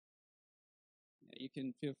you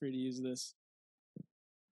can feel free to use this.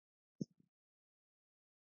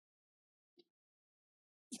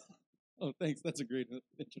 Oh, thanks. That's a great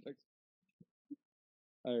introduction.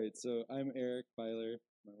 All right, so I'm Eric Byler,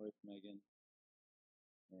 my wife Megan,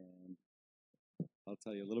 and I'll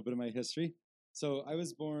tell you a little bit of my history. So I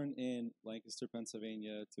was born in Lancaster,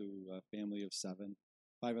 Pennsylvania, to a family of seven,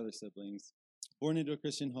 five other siblings. Born into a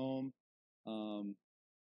Christian home,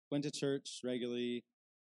 went to church regularly,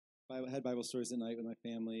 had Bible stories at night with my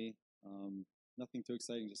family. Nothing too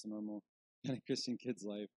exciting, just a normal kind of Christian kid's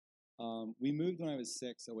life. We moved when I was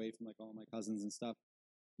 6, away from like all my cousins and stuff.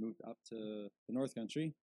 Moved up to the North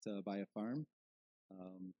Country to buy a farm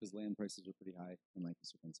because land prices were pretty high in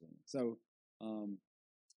Lancaster, Pennsylvania. So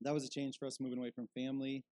that was a change for us, moving away from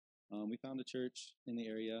family. We found a church in the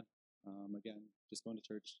area. Again, just going to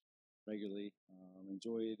church regularly.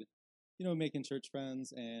 Enjoyed, making church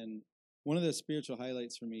friends. And one of the spiritual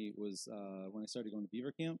highlights for me was when I started going to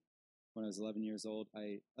Beaver Camp when I was 11 years old.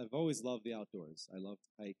 I've always loved the outdoors. I love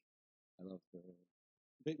to hike. I love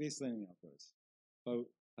basically anything outdoors. Boat,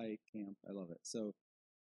 hike, camp. I love it. So,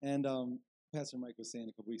 and Pastor Mike was saying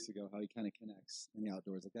a couple weeks ago how he kind of connects in the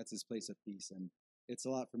outdoors. Like that's his place of peace, and it's a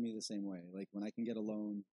lot for me the same way. Like when I can get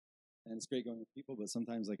alone, and it's great going with people, but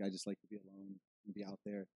sometimes like I just like to be alone and be out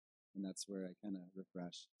there, and that's where I kind of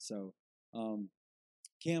refresh. So,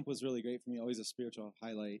 camp was really great for me. Always a spiritual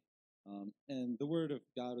highlight, and the Word of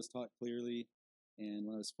God was taught clearly. And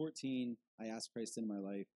when I was 14, I asked Christ into my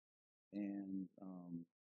life, and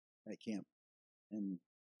at camp, and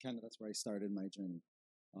kind of that's where I started my journey.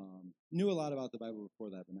 Knew a lot about the Bible before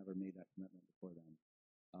that, but never made that commitment before then.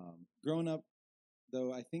 Growing up,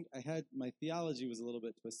 though, I think I had my theology was a little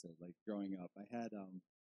bit twisted. Like growing up, I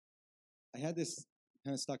had this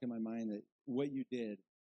kind of stuck in my mind that what you did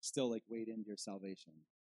still like weighed into your salvation,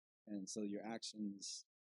 and so your actions.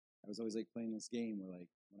 I was always like playing this game where like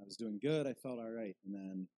when I was doing good, I felt all right, and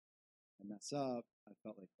then I mess up, I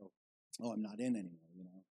felt like oh, I'm not in anymore.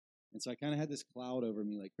 And so I kind of had this cloud over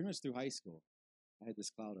me, like pretty much through high school. I had this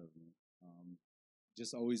cloud over me,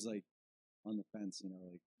 just always like on the fence,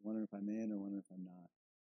 like wondering if I'm in or wondering if I'm not.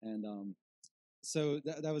 And so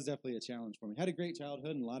that was definitely a challenge for me. Had a great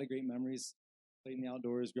childhood and a lot of great memories. Played in the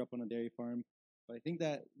outdoors, grew up on a dairy farm. But I think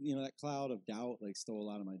that that cloud of doubt like stole a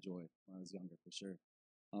lot of my joy when I was younger, for sure.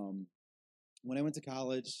 When I went to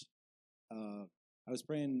college, I was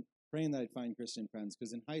praying that I'd find Christian friends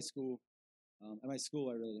because in high school, at my school,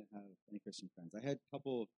 I really didn't have any Christian friends. I had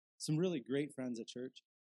some really great friends at church,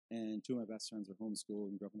 and two of my best friends were homeschooled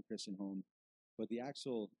and grew up in a Christian home. But at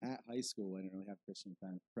high school, I didn't really have Christian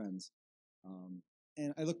friends.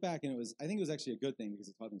 And I look back, and I think it was actually a good thing because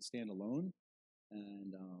it taught me to stand alone,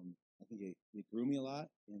 and I think it grew me a lot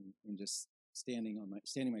in just standing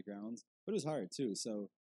my grounds. But it was hard too.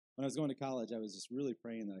 So when I was going to college, I was just really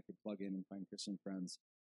praying that I could plug in and find Christian friends.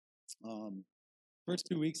 First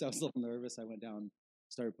 2 weeks, I was a little nervous. I went down,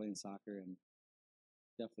 started playing soccer, and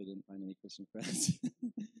definitely didn't find any Christian friends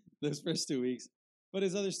those first 2 weeks. But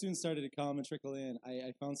as other students started to come and trickle in,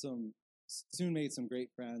 I soon made some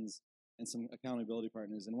great friends and some accountability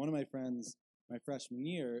partners. And one of my friends, my freshman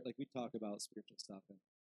year, like we talk about spiritual stuff, and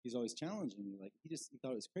he's always challenging me. Like he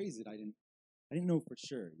thought it was crazy that I didn't know for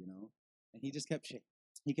sure, And he just kept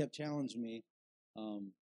challenging me.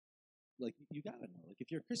 Like you gotta know. Like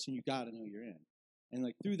if you're a Christian, you gotta know you're in. And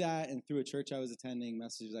like through that and through a church I was attending,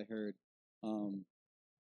 messages I heard,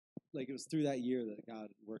 like it was through that year that God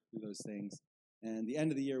worked through those things. And the end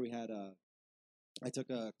of the year I took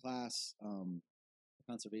a class,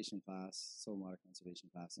 conservation class, soil and water conservation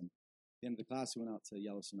class. And at the end of the class, we went out to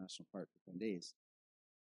Yellowstone National Park for 10 days.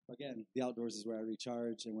 Again, the outdoors is where I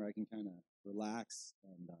recharge and where I can kind of relax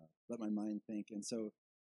and let my mind think. And so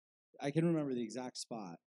I can remember the exact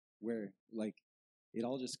spot where like it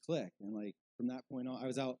all just clicked. And like from that point on, I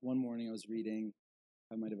was out one morning, I was reading,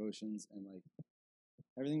 had my devotions, and like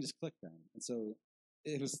everything just clicked then. And so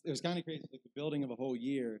it was kind of crazy, like the building of a whole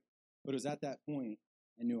year. But it was at that point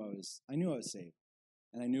I knew I was saved,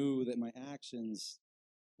 and I knew that my actions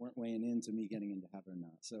weren't weighing into me getting into heaven or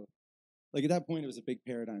not. So like at that point, it was a big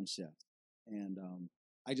paradigm shift, and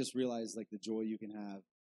I just realized like the joy you can have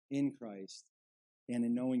in Christ and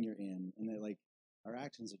in knowing you're in, and that like our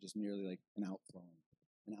actions are just merely like an outpouring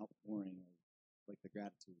of like the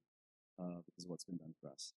gratitude because of what's been done for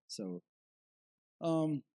us. So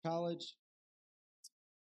college,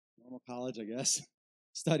 normal college, I guess,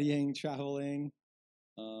 studying, traveling,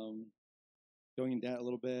 going in debt a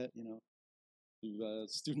little bit, through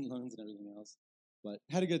student loans and everything else. But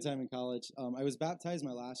had a good time in college. I was baptized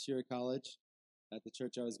my last year of college at the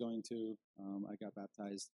church I was going to. I got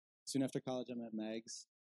baptized soon after college. I met Megs.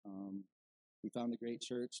 we found a great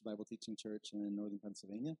church, Bible teaching church in northern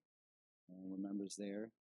Pennsylvania, and we're members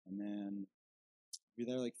there. And then we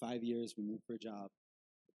were there like 5 years. We moved for a job,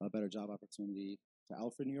 a better job opportunity to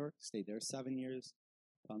Alfred, New York. Stayed there 7 years.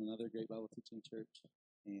 Found another great Bible teaching church,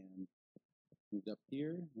 and moved up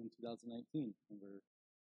here in 2019. And we're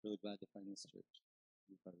really glad to find this church.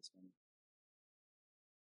 Be part of this family.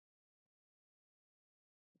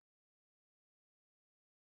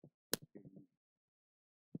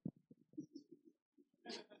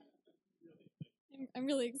 I'm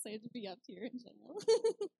really excited to be up here in general.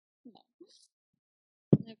 No.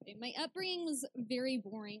 Okay, my upbringing was very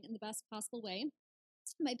boring in the best possible way.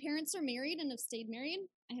 My parents are married and have stayed married.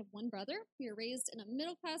 I have one brother. We were raised in a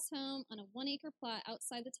middle-class home on a 1-acre plot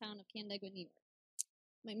outside the town of Canandaigua, New York.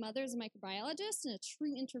 My mother is a microbiologist and a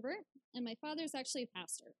true introvert, and my father is actually a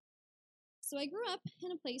pastor. So I grew up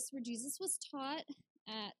in a place where Jesus was taught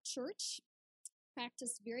at church,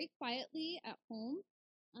 practiced very quietly at home,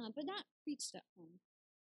 but not preached at home.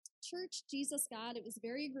 Church, Jesus, God, it was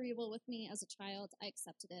very agreeable with me as a child. I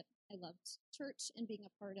accepted it. I loved church and being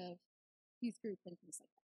a part of youth group and things like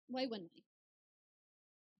that. Why wouldn't I?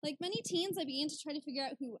 Like many teens, I began to try to figure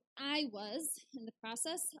out who I was. In the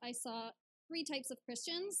process, I saw 3 types of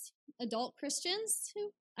Christians: adult Christians,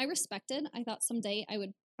 who I respected. I thought someday I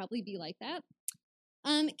would probably be like that.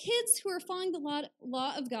 Kids who were following the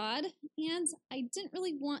law of God, and I didn't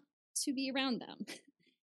really want to be around them.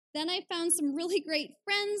 Then I found some really great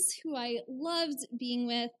friends who I loved being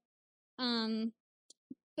with,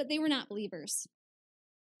 but they were not believers.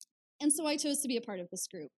 And so I chose to be a part of this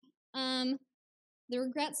group. The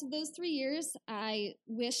regrets of those 3 years, I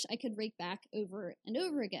wish I could rake back over and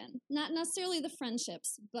over again. Not necessarily the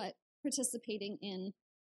friendships, but participating in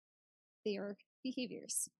their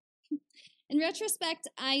behaviors. In retrospect,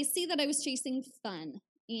 I see that I was chasing fun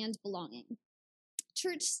and belonging.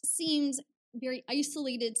 Church seemed very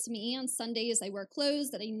isolated to me. On Sundays, I wore clothes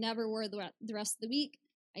that I never wore the rest of the week.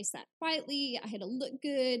 I sat quietly. I had to look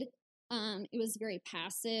good. It was very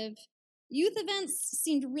passive. Youth events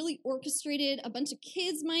seemed really orchestrated. A bunch of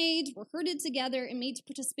kids my age were herded together and made to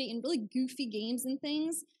participate in really goofy games and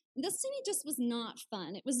things. This to me just was not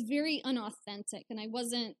fun. It was very unauthentic, and I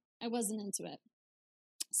wasn't into it.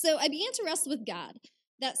 So I began to wrestle with God.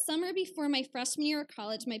 That summer before my freshman year of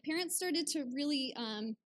college, my parents started to really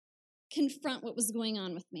confront what was going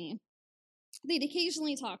on with me. They'd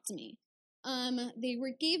occasionally talk to me. They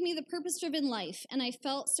gave me the purpose-driven life, and I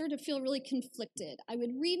started to feel really conflicted. I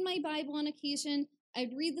would read my Bible on occasion,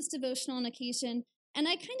 I'd read this devotional on occasion, and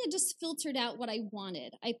I kind of just filtered out what I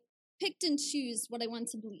wanted. I picked and chose what I wanted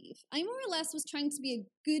to believe. I more or less was trying to be a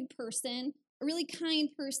good person, a really kind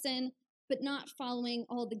person, but not following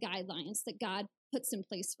all the guidelines that God puts in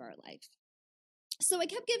place for our life. So I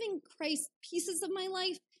kept giving Christ pieces of my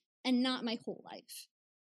life and not my whole life.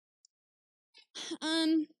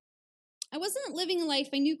 I wasn't living a life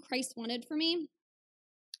I knew Christ wanted for me.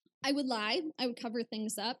 I would lie. I would cover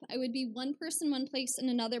things up. I would be one person one place and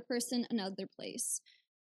another person another place.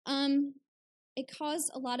 It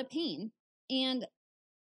caused a lot of pain. And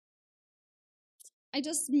I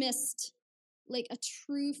just missed like a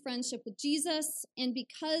true friendship with Jesus. And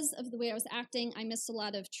because of the way I was acting, I missed a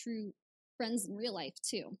lot of true friends in real life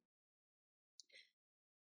too.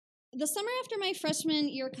 The summer after my freshman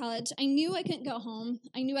year of college, I knew I couldn't go home.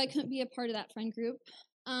 I knew I couldn't be a part of that friend group.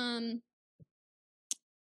 And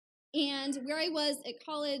where I was at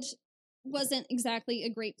college wasn't exactly a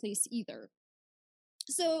great place either.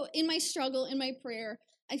 So in my struggle, in my prayer,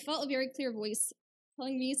 I felt a very clear voice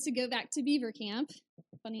telling me to go back to Beaver Camp.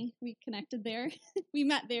 Funny, we connected there. We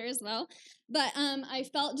met there as well. But I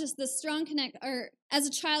felt just this strong connect, or as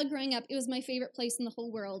a child growing up, it was my favorite place in the whole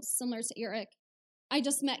world, similar to Eric. I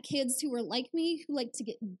just met kids who were like me, who liked to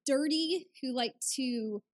get dirty, who liked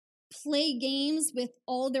to play games with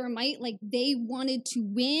all their might, like they wanted to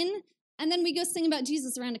win. And then we go sing about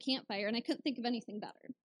Jesus around a campfire, and I couldn't think of anything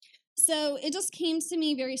better. So it just came to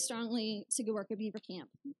me very strongly to go work at Beaver Camp.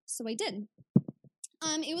 So I did.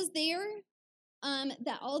 It was there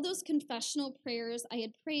that all those confessional prayers I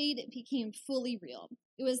had prayed became fully real.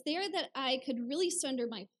 It was there that I could really surrender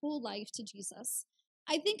my whole life to Jesus.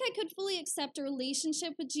 I think I could fully accept a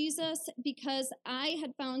relationship with Jesus because I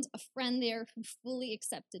had found a friend there who fully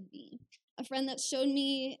accepted me. A friend that showed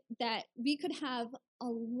me that we could have a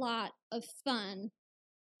lot of fun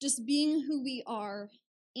just being who we are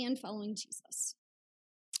and following Jesus.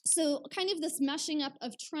 So kind of this meshing up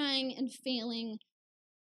of trying and failing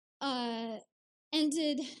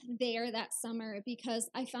ended there that summer because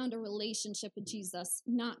I found a relationship with Jesus,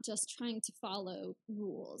 not just trying to follow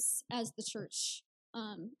rules as the church,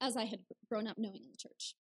 as I had grown up knowing in the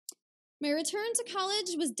church. My return to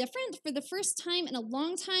college was different. For the first time in a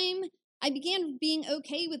long time, I began being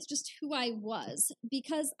okay with just who I was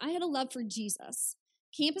because I had a love for Jesus.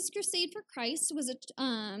 Campus Crusade for Christ was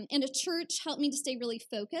and a church helped me to stay really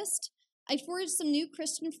focused. I forged some new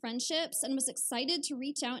Christian friendships and was excited to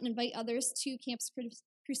reach out and invite others to Campus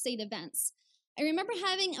Crusade events. I remember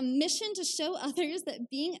having a mission to show others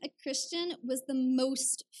that being a Christian was the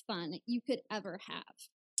most fun you could ever have,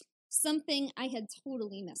 something I had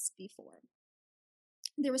totally missed before.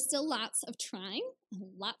 There was still lots of trying,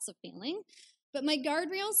 lots of failing, but my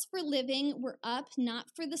guardrails for living were up not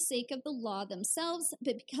for the sake of the law themselves,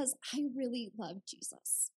 but because I really loved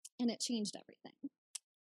Jesus, and it changed everything.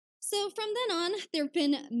 So from then on, there have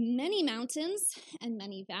been many mountains and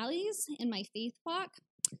many valleys in my faith walk,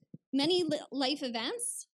 many life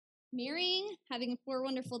events, marrying, having 4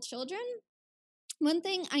 wonderful children. One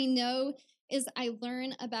thing I know is I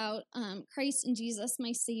learn about Christ and Jesus,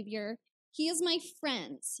 my Savior. He is my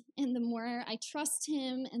friend, and the more I trust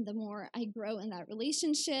him and the more I grow in that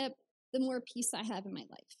relationship, the more peace I have in my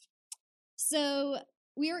life. So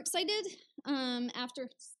we are excited after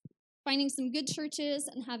finding some good churches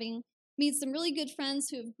and having made some really good friends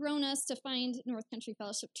who have grown us to find North Country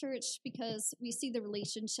Fellowship Church because we see the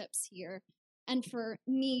relationships here. And for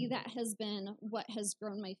me, that has been what has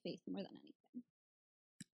grown my faith more than anything.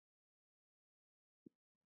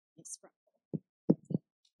 Thanks,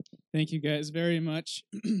 Thank you guys very much.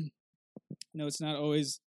 I know it's not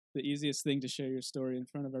always the easiest thing to share your story in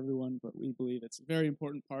front of everyone, but we believe it's a very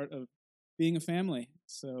important part of being a family.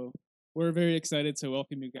 So we're very excited to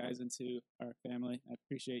welcome you guys into our family. I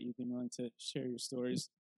appreciate you being willing to share your stories.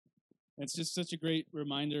 It's just such a great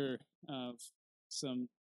reminder of some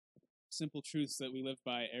simple truths that we live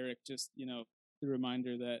by. Eric, just, the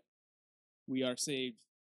reminder that we are saved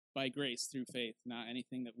by grace through faith, not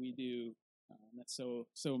anything that we do. That's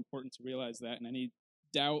so important to realize that. And any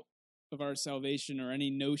doubt of our salvation or any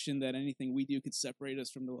notion that anything we do could separate us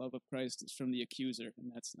from the love of Christ is from the accuser,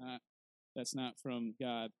 and that's not from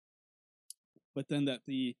God. But then that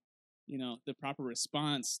the proper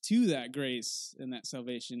response to that grace and that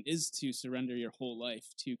salvation is to surrender your whole life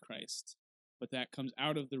to Christ. But that comes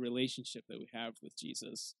out of the relationship that we have with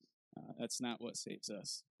Jesus. That's not what saves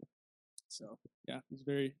us. So, yeah, it's a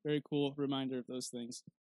very, very cool reminder of those things.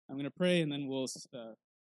 I'm going to pray, and then we'll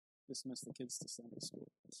dismiss the kids to Sunday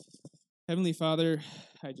school. Heavenly Father,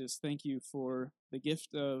 I just thank you for the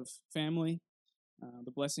gift of family,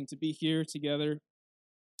 the blessing to be here together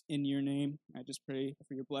in your name. I just pray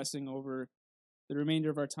for your blessing over the remainder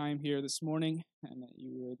of our time here this morning, and that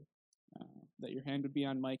you would, that your hand would be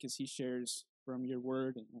on Mike as he shares from your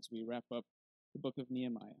word, and as we wrap up the book of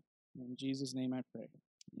Nehemiah. In Jesus' name I pray.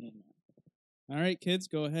 Amen. All right, kids,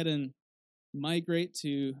 go ahead and migrate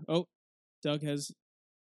to, Doug has,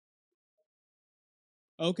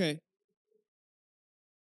 okay.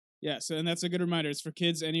 Yeah, so, and that's a good reminder. It's for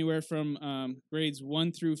kids anywhere from grades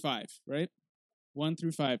 1 through 5, right? 1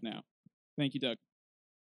 through 5 now. Thank you, Doug.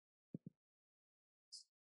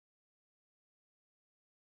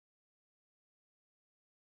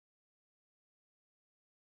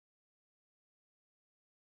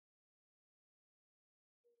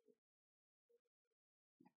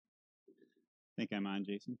 I think I'm on,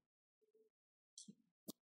 Jason.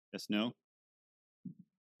 Yes, no?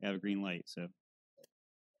 I have a green light, so.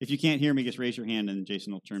 If you can't hear me, just raise your hand and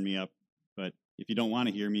Jason will turn me up. But if you don't want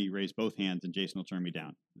to hear me, raise both hands and Jason will turn me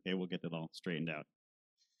down. Okay, we'll get it all straightened out.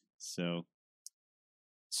 So,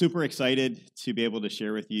 super excited to be able to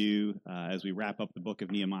share with you as we wrap up the book of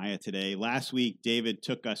Nehemiah today. Last week, David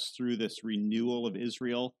took us through this renewal of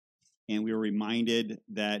Israel, and we were reminded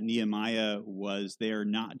that Nehemiah was there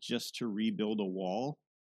not just to rebuild a wall,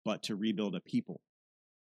 but to rebuild a people.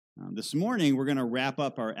 This morning, we're going to wrap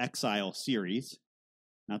up our exile series,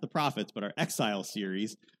 not the prophets, but our exile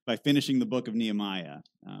series, by finishing the book of Nehemiah.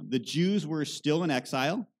 The Jews were still in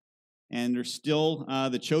exile, and they're still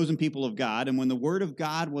the chosen people of God. And when the word of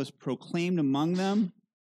God was proclaimed among them,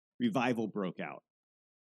 revival broke out.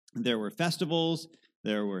 There were festivals,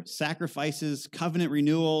 there were sacrifices, covenant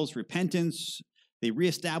renewals, repentance. They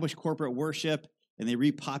reestablished corporate worship, and they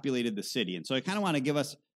repopulated the city. And so I kind of want to give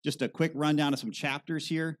us just a quick rundown of some chapters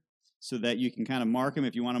here so that you can kind of mark them.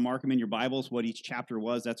 If you want to mark them in your Bibles, what each chapter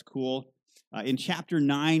was, that's cool. In chapter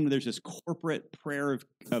 9, there's this corporate prayer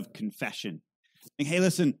of confession. Like, hey,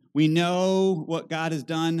 listen, we know what God has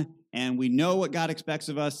done, and we know what God expects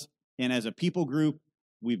of us, and as a people group,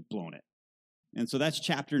 we've blown it. And so that's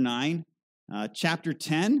chapter 9. Chapter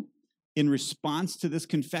 10, in response to this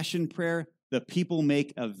confession prayer, the people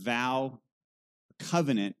make a vow, a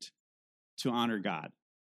covenant to honor God.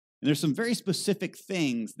 And there's some very specific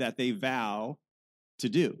things that they vow to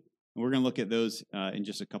do. And we're going to look at those in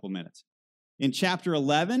just a couple minutes. In chapter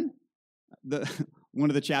 11, one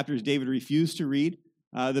of the chapters David refused to read,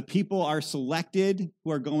 the people are selected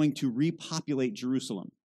who are going to repopulate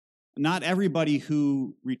Jerusalem. Not everybody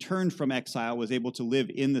who returned from exile was able to live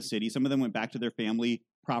in the city. Some of them went back to their family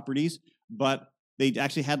properties, but they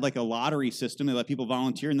actually had like a lottery system. They let people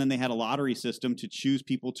volunteer, and then they had a lottery system to choose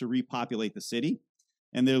people to repopulate the city.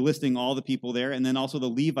 And they're listing all the people there. And then also the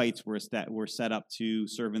Levites were set up to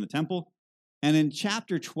serve in the temple. And in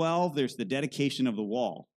chapter 12, there's the dedication of the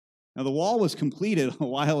wall. Now, the wall was completed a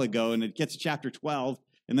while ago, and it gets to chapter 12,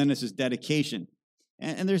 and then this is dedication.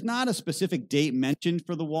 And there's not a specific date mentioned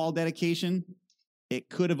for the wall dedication. It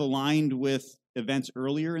could have aligned with events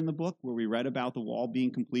earlier in the book where we read about the wall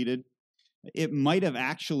being completed. It might have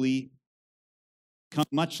actually come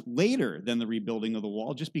much later than the rebuilding of the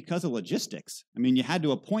wall just because of logistics. I mean, you had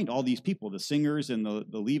to appoint all these people, the singers and the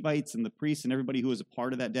Levites and the priests and everybody who was a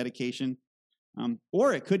part of that dedication.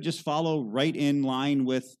 Or it could just follow right in line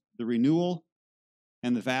with the renewal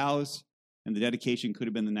and the vows, and the dedication could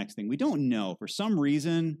have been the next thing. We don't know. For some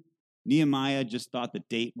reason, Nehemiah just thought the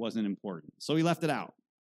date wasn't important, so he left it out.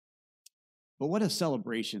 But what a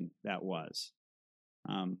celebration that was.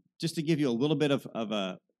 Just to give you a little bit of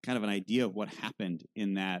a kind of an idea of what happened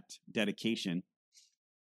in that dedication,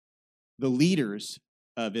 the leaders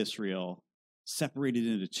of Israel separated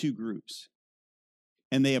into two groups.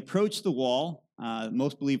 And they approached the wall,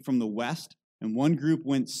 most believe from the west, and one group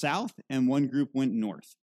went south and one group went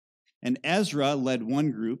north. And Ezra led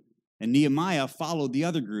one group, and Nehemiah followed the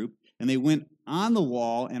other group, and they went on the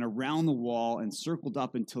wall and around the wall and circled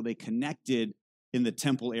up until they connected in the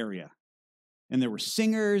temple area. And there were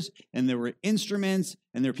singers, and there were instruments,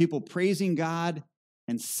 and there were people praising God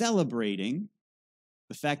and celebrating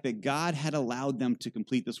the fact that God had allowed them to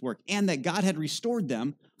complete this work and that God had restored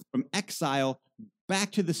them from exile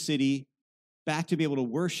back to the city, back to be able to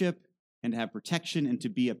worship and have protection and to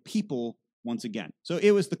be a people once again. So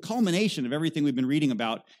it was the culmination of everything we've been reading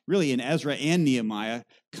about, really in Ezra and Nehemiah,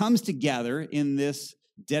 comes together in this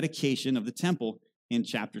dedication of the temple in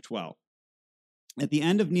chapter 12. At the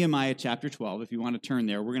end of Nehemiah chapter 12, if you want to turn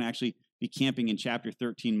there, we're going to actually be camping in chapter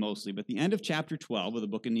 13 mostly, but the end of chapter 12 of the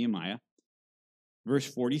book of Nehemiah, verse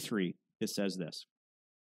 43, it says this.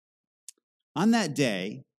 On that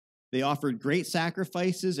day, they offered great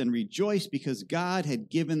sacrifices and rejoiced because God had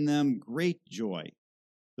given them great joy.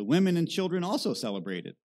 The women and children also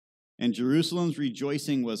celebrated, and Jerusalem's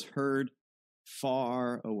rejoicing was heard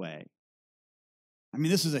far away. I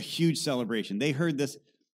mean, this is a huge celebration. They heard this.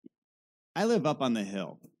 I live up on the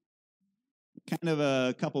hill, kind of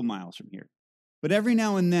a couple miles from here. But every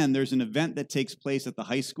now and then, there's an event that takes place at the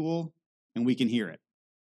high school, and we can hear it.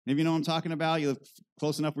 Maybe you know what I'm talking about? You live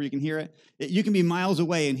close enough where you can hear it. You can be miles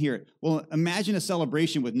away and hear it. Well, imagine a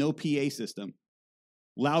celebration with no PA system,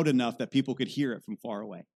 loud enough that people could hear it from far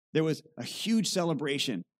away. There was a huge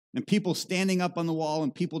celebration, and people standing up on the wall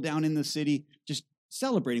and people down in the city just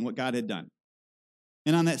celebrating what God had done.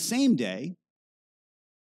 And on that same day,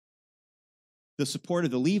 the support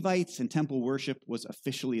of the Levites and temple worship was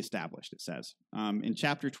officially established, it says. In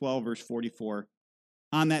chapter 12, verse 44,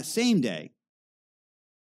 on that same day,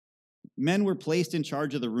 men were placed in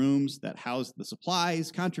charge of the rooms that housed the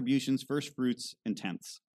supplies, contributions, first fruits, and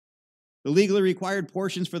tenths. The legally required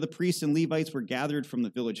portions for the priests and Levites were gathered from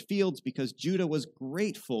the village fields because Judah was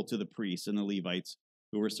grateful to the priests and the Levites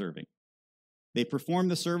who were serving. They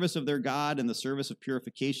performed the service of their God and the service of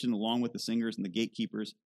purification along with the singers and the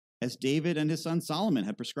gatekeepers, as David and his son Solomon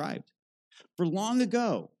had prescribed. For long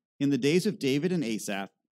ago, in the days of David and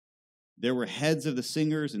Asaph, there were heads of the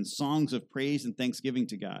singers and songs of praise and thanksgiving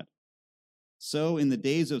to God. So in the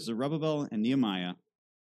days of Zerubbabel and Nehemiah,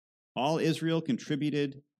 all Israel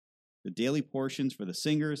contributed the daily portions for the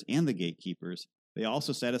singers and the gatekeepers. They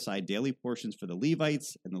also set aside daily portions for the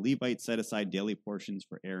Levites, and the Levites set aside daily portions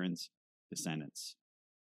for Aaron's descendants.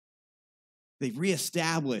 They've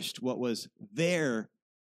reestablished what was there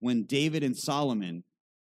when David and Solomon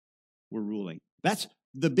were ruling. That's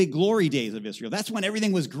the big glory days of Israel. That's when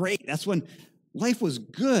everything was great. That's when life was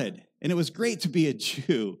good, and it was great to be a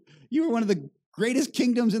Jew. You were one of the greatest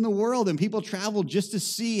kingdoms in the world, and people traveled just to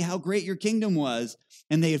see how great your kingdom was,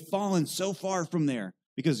 and they had fallen so far from there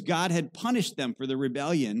because God had punished them for their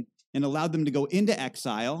rebellion and allowed them to go into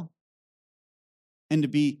exile and to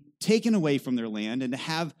be taken away from their land and to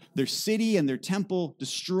have their city and their temple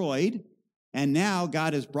destroyed. And now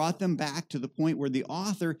God has brought them back to the point where the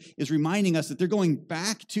author is reminding us that they're going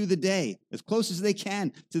back to the day, as close as they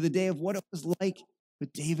can, to the day of what it was like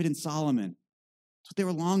with David and Solomon. It's what they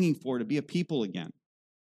were longing for, to be a people again.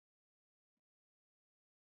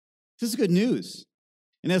 This is good news.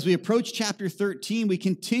 And as we approach chapter 13, we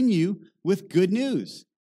continue with good news.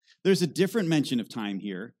 There's a different mention of time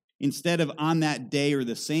here. Instead of on that day or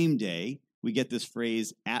the same day, we get this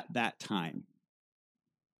phrase, at that time.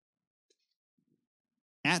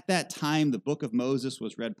 At that time, the book of Moses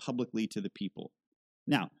was read publicly to the people.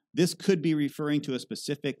 Now, this could be referring to a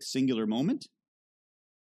specific singular moment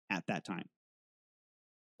at that time,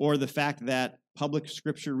 or the fact that public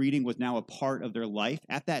scripture reading was now a part of their life.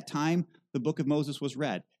 At that time, the book of Moses was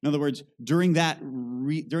read. In other words, during that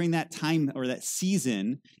time or that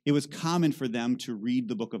season, it was common for them to read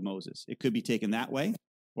the book of Moses. It could be taken that way,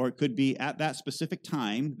 or it could be at that specific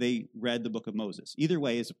time they read the book of Moses. Either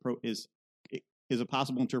way is a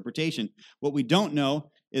possible interpretation. What we don't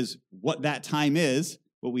know is what that time is.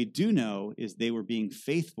 What we do know is they were being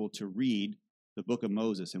faithful to read the book of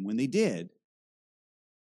Moses. And when they did,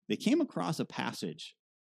 they came across a passage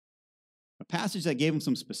that gave them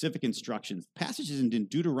some specific instructions. The passage is in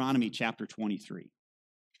Deuteronomy chapter 23.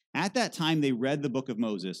 At that time they read the book of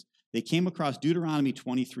Moses, they came across Deuteronomy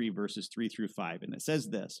 23, verses 3 through 5. And it says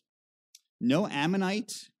this: "No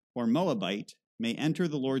Ammonite or Moabite may enter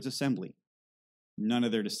the Lord's assembly. None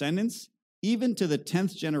of their descendants, even to the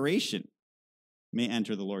 10th generation, may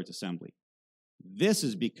enter the Lord's assembly. This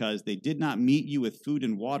is because they did not meet you with food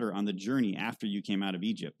and water on the journey after you came out of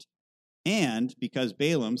Egypt, and because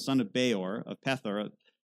Balaam, son of Beor of Pethor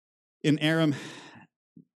in Aram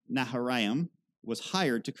Naharaim, was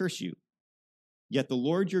hired to curse you. Yet the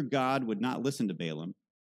Lord your God would not listen to Balaam,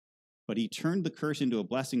 but he turned the curse into a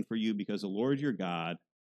blessing for you because the Lord your God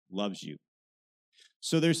loves you."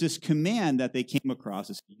 So there's this command that they came across: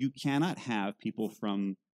 is you cannot have people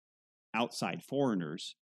from outside,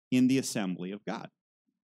 foreigners, in the assembly of God.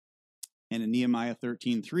 And in Nehemiah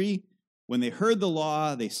 13:3, when they heard the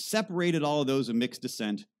law, they separated all of those of mixed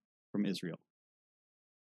descent from Israel.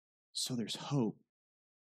 So there's hope,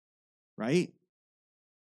 right?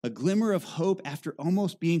 A glimmer of hope after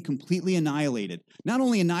almost being completely annihilated. Not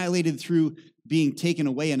only annihilated through being taken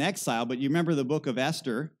away in exile, but you remember the book of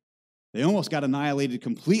Esther. They almost got annihilated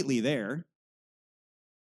completely there.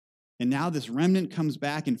 And now this remnant comes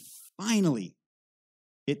back, and finally,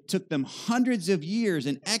 it took them hundreds of years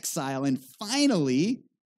in exile, and finally,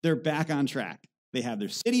 they're back on track. They have their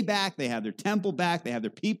city back, they have their temple back, they have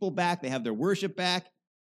their people back, they have their worship back,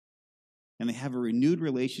 and they have a renewed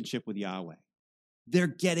relationship with Yahweh. They're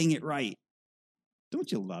getting it right.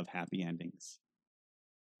 Don't you love happy endings?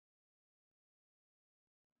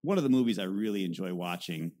 One of the movies I really enjoy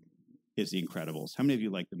watching is The Incredibles. How many of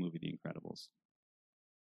you like the movie The Incredibles?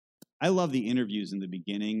 I love the interviews in the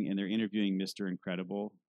beginning, and they're interviewing Mr.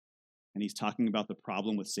 Incredible, and he's talking about the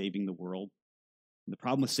problem with saving the world. And the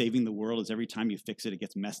problem with saving the world is every time you fix it, it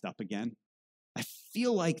gets messed up again. I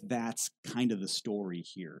feel like that's kind of the story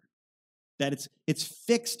here. That it's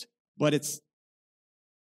fixed, but it's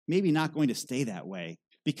maybe not going to stay that way,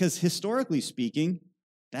 because historically speaking,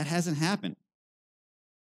 that hasn't happened.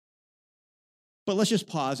 But let's just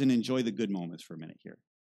pause and enjoy the good moments for a minute here.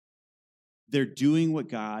 They're doing what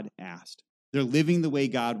God asked. They're living the way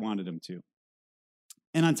God wanted them to.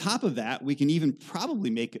 And on top of that, we can even probably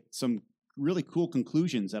make some really cool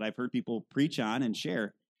conclusions that I've heard people preach on and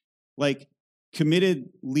share. Like, committed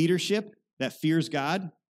leadership that fears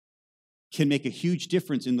God can make a huge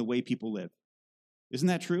difference in the way people live. Isn't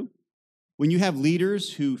that true? When you have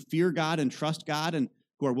leaders who fear God and trust God and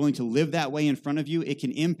who are willing to live that way in front of you, it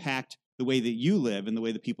can impact the way that you live and the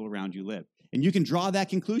way the people around you live. And you can draw that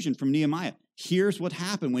conclusion from Nehemiah. Here's what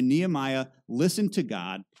happened when Nehemiah listened to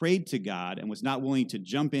God, prayed to God, and was not willing to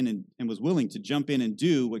jump in and was willing to jump in and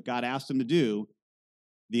do what God asked him to do.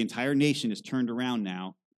 The entire nation is turned around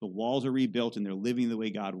now. The walls are rebuilt, and they're living the way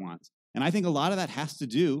God wants. And I think a lot of that has to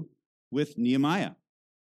do with Nehemiah.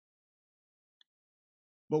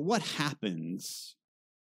 But what happens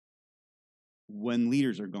when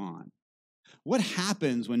leaders are gone? What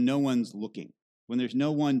happens when no one's looking? When there's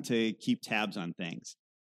no one to keep tabs on things?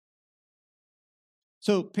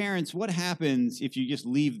 So parents, what happens if you just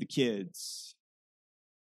leave the kids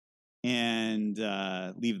and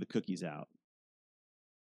leave the cookies out?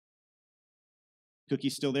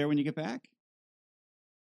 Cookies still there when you get back?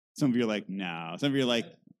 Some of you are like, no. Some of you are like,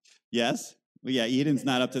 yes. Well, yeah, Eden's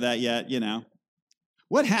not up to that yet, you know.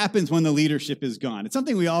 What happens when the leadership is gone? It's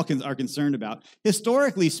something we all are concerned about.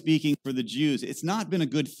 Historically speaking, for the Jews, it's not been a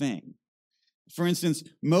good thing. For instance,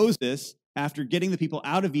 Moses, after getting the people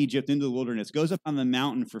out of Egypt into the wilderness, goes up on the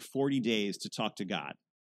mountain for 40 days to talk to God.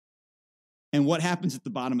 And what happens at the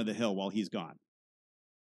bottom of the hill while he's gone?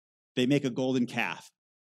 They make a golden calf.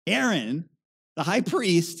 Aaron The high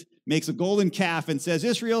priest makes a golden calf and says,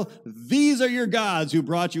 Israel, these are your gods who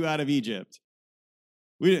brought you out of Egypt.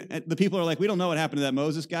 The people are like, we don't know what happened to that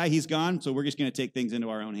Moses guy. He's gone, so we're just going to take things into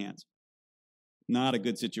our own hands. Not a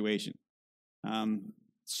good situation.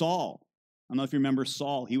 Saul. I don't know if you remember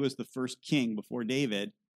Saul. He was the first king before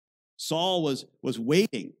David. Saul was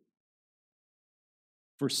waiting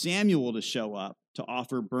for Samuel to show up to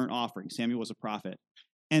offer burnt offerings. Samuel was a prophet.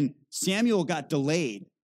 And Samuel got delayed.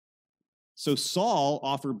 So Saul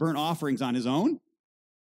offered burnt offerings on his own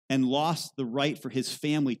and lost the right for his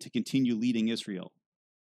family to continue leading Israel.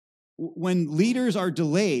 When leaders are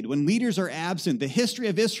delayed, when leaders are absent, the history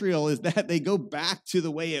of Israel is that they go back to the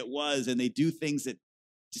way it was and they do things that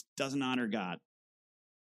just doesn't honor God.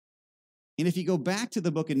 And if you go back to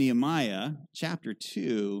the book of Nehemiah, chapter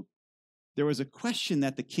 2, there was a question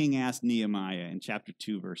that the king asked Nehemiah in chapter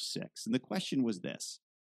 2, verse 6. And the question was this.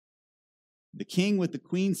 The king with the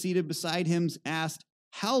queen seated beside him asked,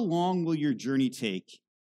 how long will your journey take,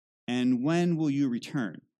 and when will you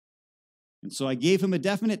return? And so I gave him a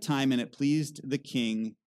definite time, and it pleased the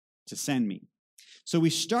king to send me. So we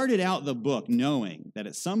started out the book knowing that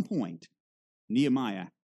at some point, Nehemiah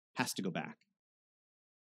has to go back.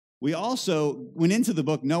 We also went into the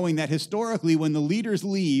book knowing that historically, when the leaders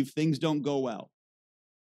leave, things don't go well.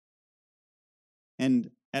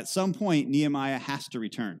 And at some point, Nehemiah has to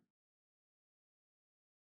return.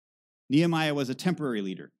 Nehemiah was a temporary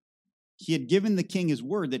leader. He had given the king his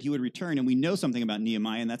word that he would return, and we know something about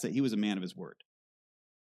Nehemiah, and that's that he was a man of his word.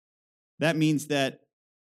 That means that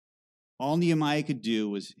all Nehemiah could do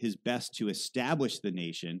was his best to establish the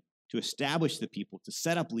nation, to establish the people, to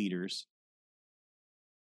set up leaders,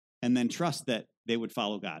 and then trust that they would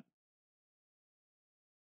follow God.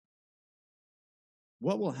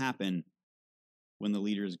 What will happen when the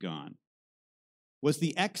leader is gone? Was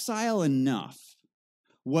the exile enough?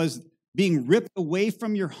 Was being ripped away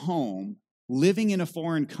from your home, living in a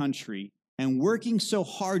foreign country, and working so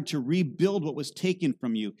hard to rebuild what was taken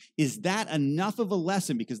from you, is that enough of a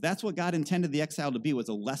lesson? Because that's what God intended the exile to be, was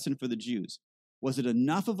a lesson for the Jews. Was it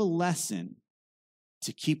enough of a lesson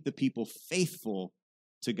to keep the people faithful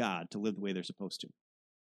to God, to live the way they're supposed to?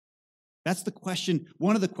 That's the question,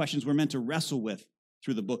 one of the questions we're meant to wrestle with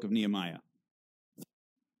through the book of Nehemiah.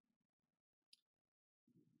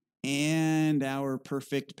 And our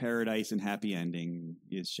perfect paradise and happy ending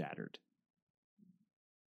is shattered.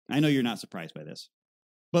 I know you're not surprised by this,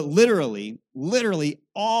 but literally,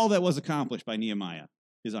 all that was accomplished by Nehemiah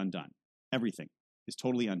is undone. Everything is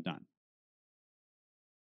totally undone.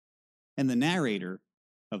 And the narrator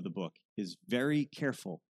of the book is very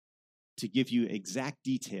careful to give you exact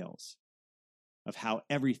details of how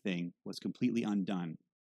everything was completely undone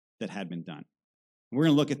that had been done. We're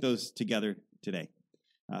going to look at those together today.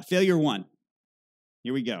 Failure 1.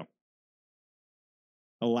 Here we go.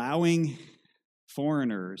 Allowing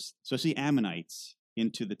foreigners, especially Ammonites,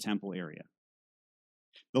 into the temple area.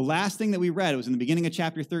 The last thing that we read was in the beginning of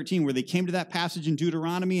chapter 13, where they came to that passage in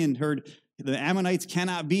Deuteronomy and heard the Ammonites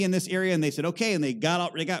cannot be in this area, and they said, okay, and they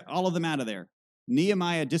got all of them out of there.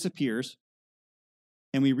 Nehemiah disappears,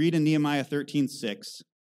 and we read in Nehemiah 13:6,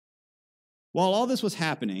 while all this was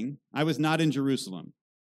happening, I was not in Jerusalem,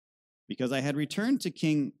 because I had returned to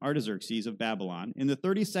King Artaxerxes of Babylon in the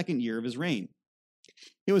 32nd year of his reign.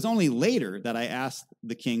 It was only later that I asked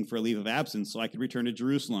the king for a leave of absence so I could return to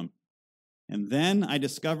Jerusalem. And then I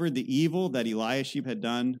discovered the evil that Eliashib had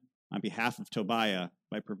done on behalf of Tobiah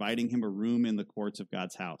by providing him a room in the courts of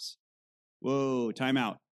God's house. Whoa, time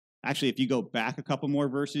out. Actually, if you go back a couple more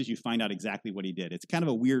verses, you find out exactly what he did. It's kind of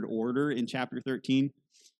a weird order in chapter 13.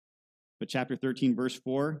 But chapter 13, verse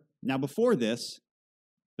 4, now before this,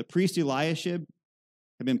 the priest Eliashib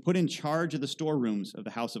had been put in charge of the storerooms of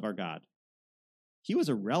the house of our God. He was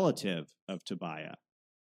a relative of Tobiah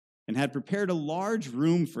and had prepared a large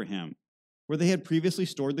room for him where they had previously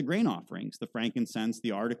stored the grain offerings, the frankincense,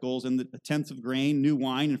 the articles, and the tenths of grain, new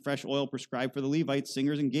wine, and fresh oil prescribed for the Levites,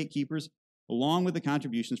 singers, and gatekeepers, along with the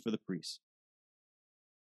contributions for the priests.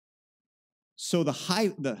 So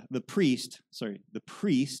the priest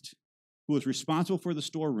who was responsible for the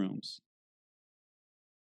storerooms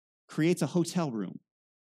creates a hotel room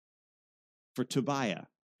for Tobiah.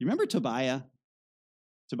 You remember Tobiah?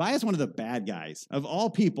 Tobiah is one of the bad guys. Of all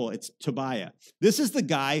people, it's Tobiah. This is the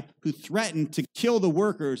guy who threatened to kill the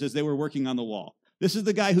workers as they were working on the wall. This is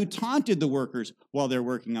the guy who taunted the workers while they're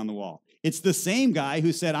working on the wall. It's the same guy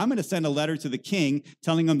who said, I'm going to send a letter to the king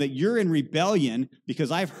telling him that you're in rebellion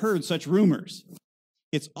because I've heard such rumors.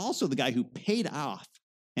 It's also the guy who paid off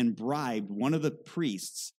and bribed one of the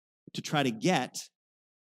priests to try to get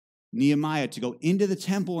Nehemiah to go into the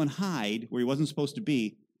temple and hide where he wasn't supposed to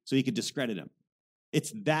be so he could discredit him.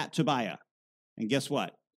 It's that Tobiah. And guess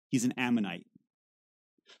what? He's an Ammonite.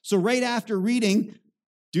 So right after reading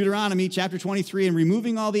Deuteronomy chapter 23 and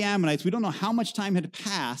removing all the Ammonites, we don't know how much time had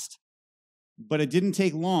passed, but it didn't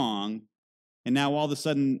take long. And now all of a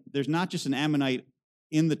sudden, there's not just an Ammonite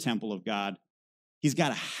in the temple of God. He's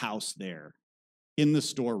got a house there in the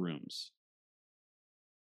storerooms.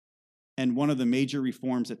 And one of the major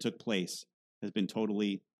reforms that took place has been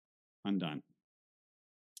totally undone.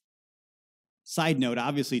 Side note,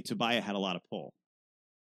 obviously, Tobiah had a lot of pull.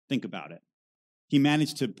 Think about it. He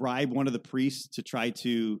managed to bribe one of the priests to try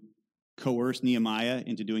to coerce Nehemiah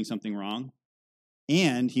into doing something wrong.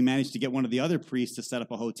 And he managed to get one of the other priests to set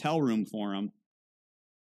up a hotel room for him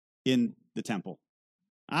in the temple.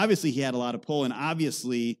 Obviously, he had a lot of pull, and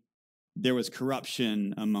obviously, there was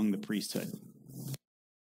corruption among the priesthood.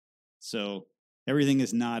 So everything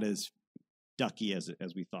is not as ducky as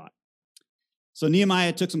we thought. So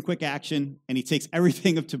Nehemiah took some quick action, and he takes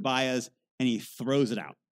everything of Tobiah's, and he throws it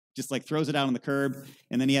out. Just like throws it out on the curb,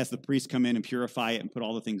 and then he has the priest come in and purify it and put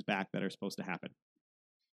all the things back that are supposed to happen.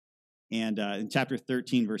 And in chapter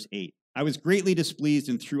 13, verse 8, I was greatly displeased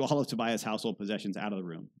and threw all of Tobiah's household possessions out of the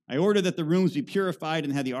room. I ordered that the rooms be purified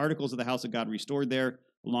and had the articles of the house of God restored there,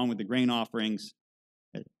 along with the grain offerings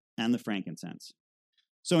and the frankincense.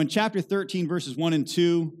 So in chapter 13, verses 1 and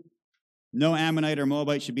 2, no Ammonite or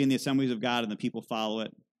Moabite should be in the assemblies of God, and the people follow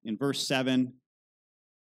it. In verse 7,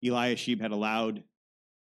 Eliashib had allowed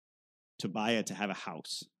Tobiah to have a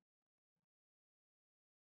house.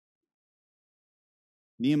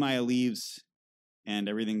 Nehemiah leaves, and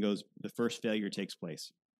everything goes, the first failure takes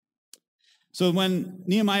place. So when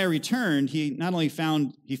Nehemiah returned, he not only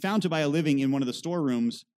found Tobiah living in one of the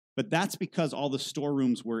storerooms, but that's because all the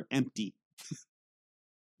storerooms were empty.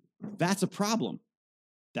 That's a problem.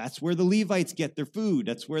 That's where the Levites get their food.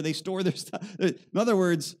 That's where they store their stuff. In other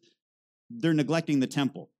words, they're neglecting the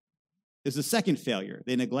temple. It's the second failure.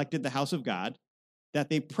 They neglected the house of God that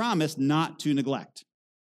they promised not to neglect.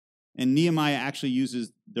 And Nehemiah actually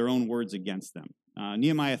uses their own words against them.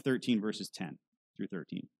 Nehemiah 13, verses 10 through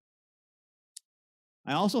 13.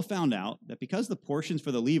 I also found out that because the portions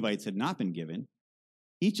for the Levites had not been given,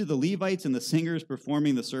 each of the Levites and the singers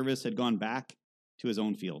performing the service had gone back to his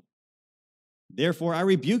own field. Therefore, I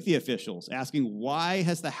rebuked the officials, asking, why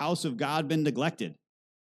has the house of God been neglected?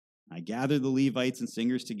 I gathered the Levites and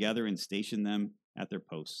singers together and stationed them at their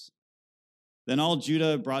posts. Then all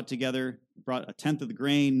Judah brought a tenth of the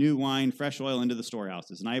grain, new wine, fresh oil into the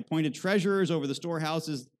storehouses. And I appointed treasurers over the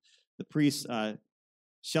storehouses, the priests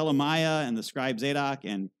Shelemiah and the scribe Zadok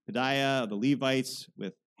and Pedaiah of the Levites,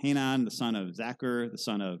 with Hanan, the son of Zachar, the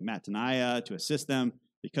son of Mattaniah, to assist them,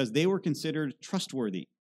 because they were considered trustworthy,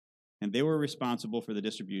 and they were responsible for the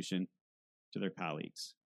distribution to their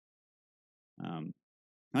colleagues. Can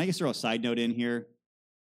I just throw a side note in here?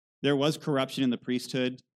 There was corruption in the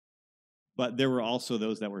priesthood, but there were also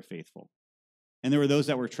those that were faithful. And there were those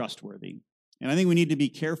that were trustworthy. And I think we need to be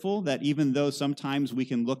careful that even though sometimes we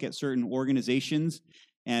can look at certain organizations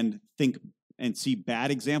and think and see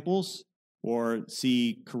bad examples or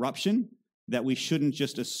see corruption, that we shouldn't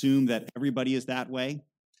just assume that everybody is that way.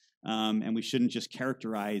 And we shouldn't just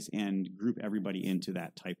characterize and group everybody into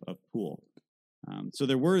that type of pool. So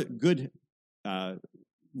there were good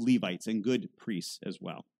Levites and good priests as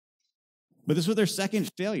well. But this was their second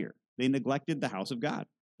failure. They neglected the house of God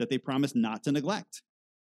that they promised not to neglect.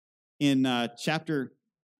 In chapter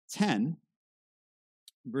 10,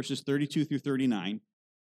 verses 32 through 39,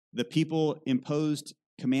 the people imposed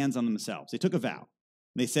commands on themselves. They took a vow.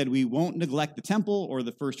 They said, we won't neglect the temple or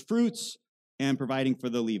the first fruits and providing for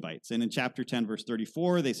the Levites. And in chapter 10, verse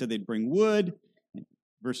 34, they said they'd bring wood. In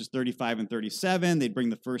verses 35 and 37, they'd bring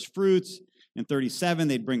the first fruits. In 37,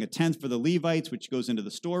 they'd bring a tenth for the Levites, which goes into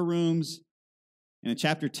the storerooms. And in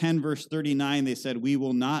chapter 10, verse 39, they said, we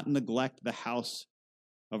will not neglect the house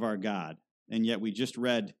of our God. And yet we just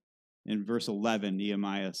read in verse 11,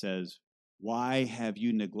 Nehemiah says, why have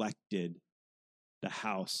you neglected the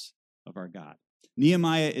house of our God?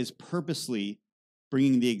 Nehemiah is purposely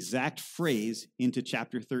bringing the exact phrase into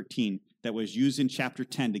chapter 13 that was used in chapter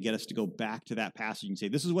 10 to get us to go back to that passage and say,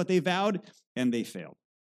 this is what they vowed, and they failed.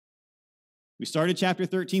 We started chapter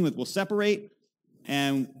 13 with, we'll separate,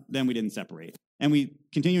 and then we didn't separate. And we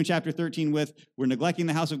continue in chapter 13 with, we're neglecting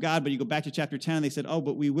the house of God, but you go back to chapter 10, and they said, oh,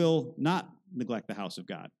 but we will not neglect the house of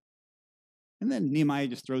God. And then Nehemiah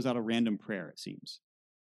just throws out a random prayer, it seems.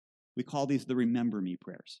 We call these the remember me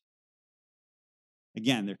prayers.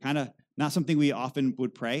 Again, they're kind of not something we often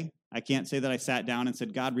would pray. I can't say that I sat down and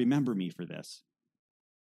said, God, remember me for this.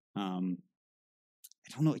 I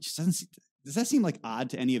don't know. It just does that seem like odd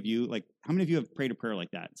to any of you? Like, how many of you have prayed a prayer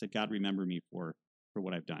like that and said, God, remember me for for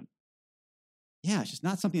what I've done. Yeah, it's just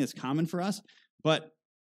not something that's common for us, but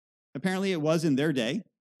apparently it was in their day.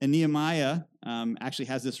 And Nehemiah actually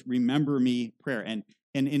has this remember me prayer. And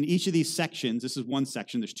in each of these sections, this is one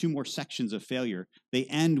section, there's two more sections of failure. They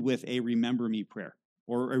end with a remember me prayer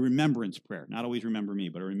or a remembrance prayer. Not always remember me,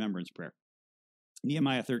 but a remembrance prayer.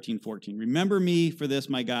 Nehemiah 13:14. Remember me for this,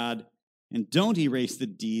 my God, and don't erase the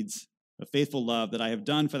deeds of faithful love that I have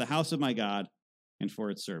done for the house of my God and for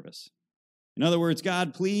its service. In other words,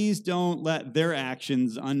 God, please don't let their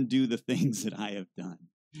actions undo the things that I have done.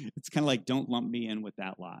 It's kind of like, don't lump me in with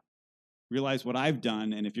that lot. Realize what I've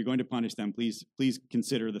done, and if you're going to punish them, please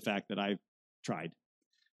consider the fact that I've tried.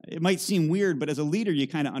 It might seem weird, but as a leader, you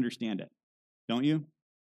kind of understand it, don't you?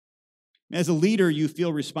 As a leader, you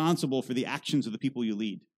feel responsible for the actions of the people you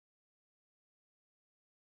lead.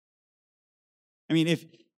 I mean,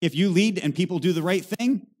 if you lead and people do the right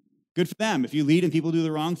thing, good for them. If you lead and people do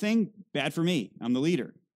the wrong thing, bad for me. I'm the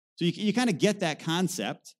leader. So you kind of get that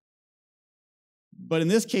concept. But in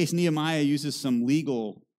this case, Nehemiah uses some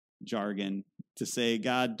legal jargon to say,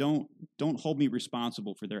 God, don't hold me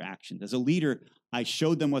responsible for their actions. As a leader, I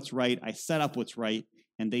showed them what's right, I set up what's right,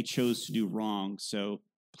 and they chose to do wrong. So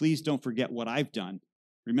please don't forget what I've done.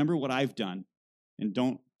 Remember what I've done, and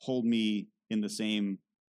don't hold me in the same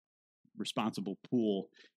responsible pool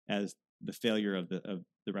as the failure of the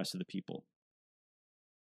rest of the people.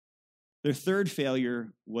 Their third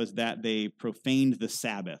failure was that they profaned the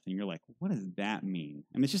Sabbath. And you're like, what does that mean?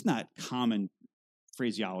 I mean, it's just not common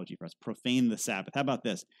phraseology for us. Profane the Sabbath. How about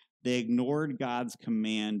this? They ignored God's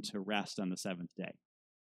command to rest on the seventh day.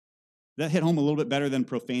 That hit home a little bit better than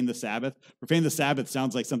profane the Sabbath. Profane the Sabbath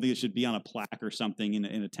sounds like something that should be on a plaque or something in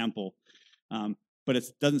a temple. But it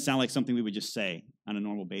doesn't sound like something we would just say on a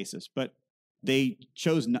normal basis. But they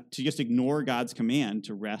chose not to just ignore God's command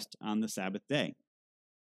to rest on the Sabbath day.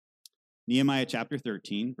 Nehemiah chapter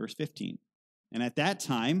 13, verse 15. And at that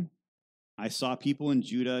time, I saw people in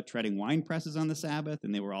Judah treading wine presses on the Sabbath,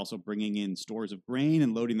 and they were also bringing in stores of grain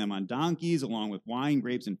and loading them on donkeys, along with wine,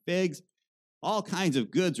 grapes, and figs. All kinds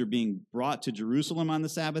of goods were being brought to Jerusalem on the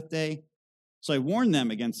Sabbath day. So I warned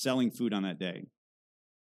them against selling food on that day.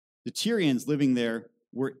 The Tyrians living there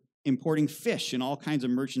were importing fish and all kinds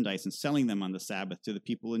of merchandise and selling them on the Sabbath to the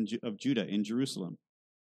people of Judah in Jerusalem.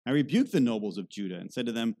 I rebuked the nobles of Judah and said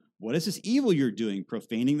to them, what is this evil you're doing,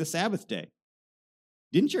 profaning the Sabbath day?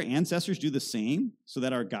 Didn't your ancestors do the same so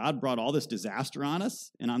that our God brought all this disaster on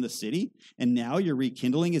us and on the city? And now you're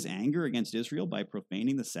rekindling his anger against Israel by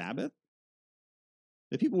profaning the Sabbath?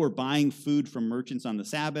 The people were buying food from merchants on the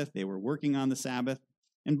Sabbath. They were working on the Sabbath.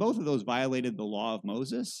 And both of those violated the law of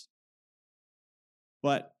Moses.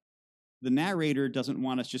 But the narrator doesn't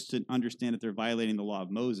want us just to understand that they're violating the law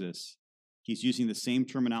of Moses. He's using the same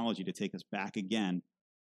terminology to take us back again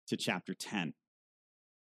to chapter 10.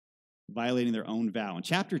 Violating their own vow. In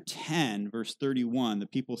chapter 10, verse 31, the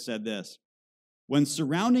people said this, when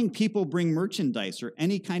surrounding people bring merchandise or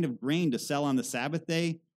any kind of grain to sell on the Sabbath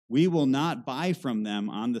day, we will not buy from them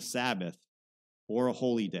on the Sabbath or a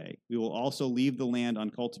holy day. We will also leave the land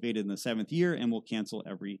uncultivated in the seventh year and will cancel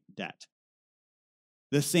every debt.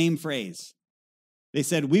 The same phrase. They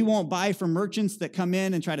said, we won't buy from merchants that come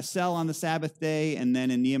in and try to sell on the Sabbath day. And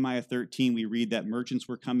then in Nehemiah 13, we read that merchants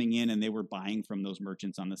were coming in and they were buying from those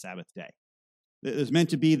merchants on the Sabbath day. There's meant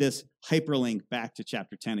to be this hyperlink back to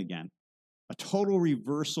chapter 10 again. A total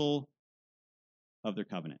reversal of their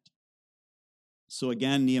covenant. So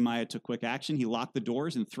again, Nehemiah took quick action. He locked the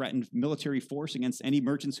doors and threatened military force against any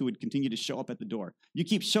merchants who would continue to show up at the door. You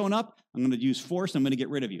keep showing up, I'm going to use force, I'm going to get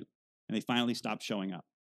rid of you. And they finally stopped showing up.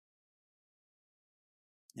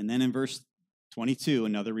 And then in verse 22,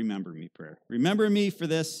 another remember me prayer. Remember me for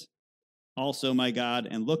this also, my God,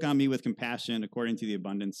 and look on me with compassion according to the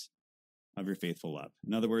abundance of your faithful love.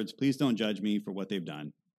 In other words, please don't judge me for what they've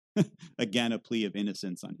done. Again, a plea of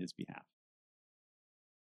innocence on his behalf.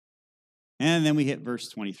 And then we hit verse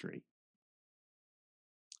 23.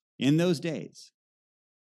 In those days,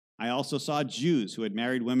 I also saw Jews who had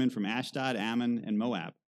married women from Ashdod, Ammon, and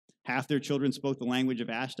Moab. Half their children spoke the language of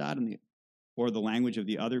Ashdod or the language of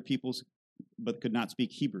the other peoples, but could not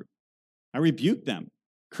speak Hebrew. I rebuked them,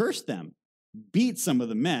 cursed them, beat some of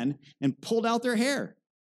the men, and pulled out their hair.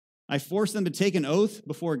 I forced them to take an oath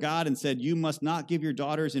before God and said, you must not give your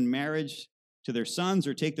daughters in marriage to their sons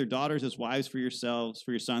or take their daughters as wives for yourselves,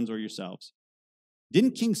 for your sons or yourselves.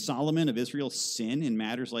 Didn't King Solomon of Israel sin in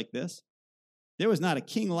matters like this? There was not a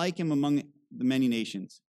king like him among the many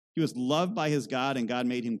nations. He was loved by his God, and God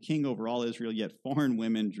made him king over all Israel, yet foreign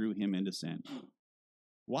women drew him into sin.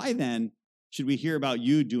 Why then should we hear about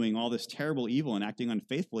you doing all this terrible evil and acting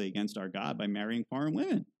unfaithfully against our God by marrying foreign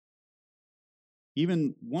women?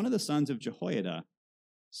 Even one of the sons of Jehoiada,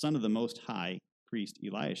 son of the Most High priest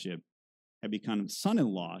Eliashib, had become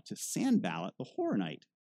son-in-law to Sanballat the Horonite.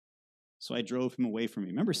 So I drove him away from me.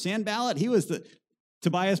 Remember Sanballat? He was the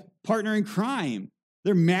Tobiah's partner in crime.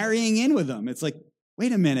 They're marrying in with him. It's like,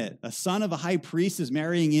 wait a minute, a son of a high priest is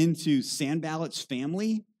marrying into Sanballat's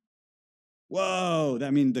family? Whoa, I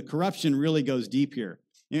mean, the corruption really goes deep here.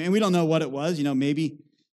 And we don't know what it was. Maybe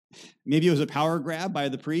it was a power grab by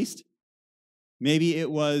the priest. Maybe it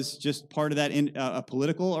was just part of that a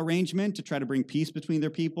political arrangement to try to bring peace between their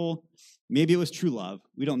people. Maybe it was true love.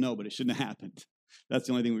 We don't know, but it shouldn't have happened. That's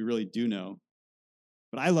the only thing we really do know.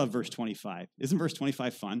 But I love verse 25. Isn't verse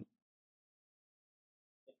 25 fun?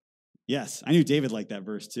 Yes, I knew David liked that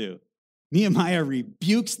verse too. Nehemiah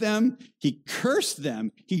rebukes them, he cursed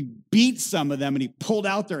them, he beat some of them, and he pulled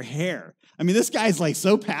out their hair. I mean, this guy's like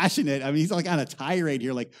so passionate. I mean, he's like on a tirade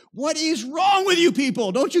here, like, what is wrong with you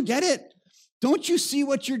people? Don't you get it? Don't you see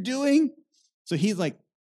what you're doing? So he's like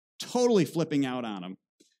totally flipping out on them.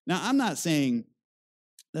 Now, I'm not saying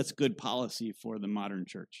that's good policy for the modern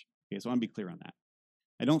church. Okay, so I want to be clear on that.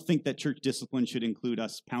 I don't think that church discipline should include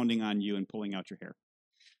us pounding on you and pulling out your hair.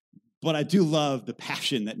 But I do love the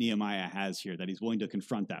passion that Nehemiah has here, that he's willing to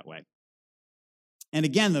confront that way. And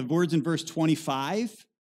again, the words in verse 25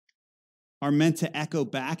 are meant to echo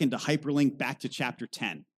back and to hyperlink back to chapter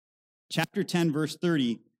 10. Chapter 10, verse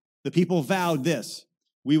 30, the people vowed this: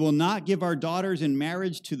 we will not give our daughters in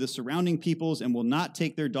marriage to the surrounding peoples and will not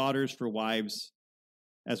take their daughters for wives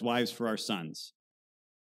as wives for our sons.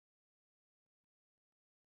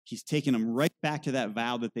 He's taken them right back to that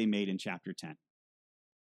vow that they made in chapter 10.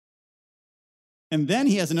 And then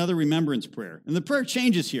he has another remembrance prayer. And the prayer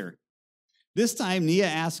changes here. This time,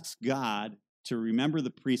 Nehemiah asks God to remember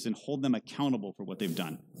the priests and hold them accountable for what they've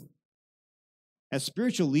done. As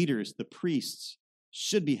spiritual leaders, the priests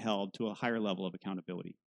should be held to a higher level of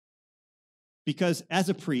accountability. Because as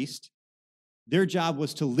a priest, their job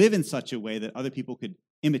was to live in such a way that other people could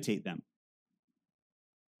imitate them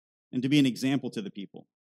and to be an example to the people.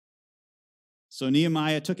 So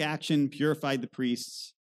Nehemiah took action, purified the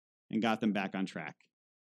priests, and got them back on track.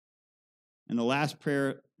 And the last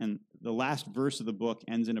prayer and the last verse of the book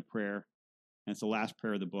ends in a prayer, and it's the last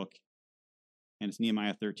prayer of the book, and it's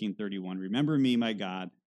Nehemiah 13:31. Remember me, my God,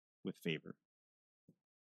 with favor.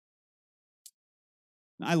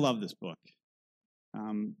 Now, I love this book.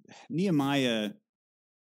 Nehemiah,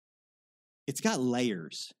 it's got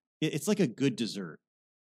layers. It's like a good dessert.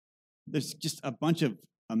 There's just a bunch of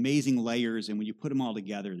amazing layers, and when you put them all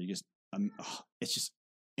together, it's just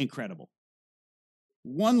incredible.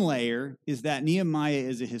 One layer is that Nehemiah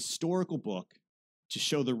is a historical book to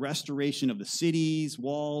show the restoration of the cities,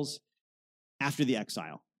 walls after the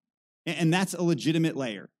exile. And that's a legitimate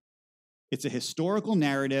layer. It's a historical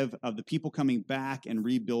narrative of the people coming back and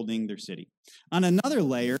rebuilding their city. On another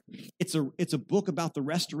layer, it's a book about the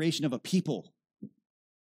restoration of a people,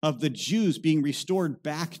 of the Jews being restored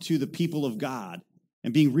back to the people of God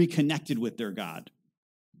and being reconnected with their God.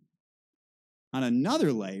 On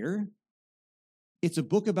another layer, it's a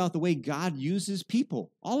book about the way God uses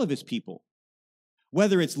people, all of his people.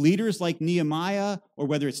 Whether it's leaders like Nehemiah, or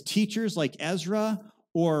whether it's teachers like Ezra,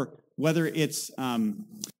 or whether it's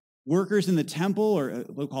workers in the temple, or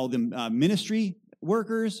we'll call them ministry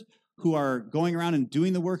workers who are going around and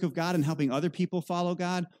doing the work of God and helping other people follow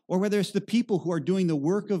God, or whether it's the people who are doing the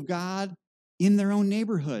work of God in their own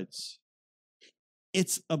neighborhoods.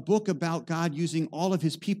 It's a book about God using all of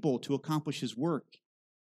his people to accomplish his work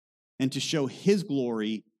and to show his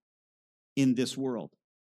glory in this world.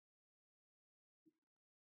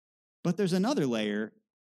 But there's another layer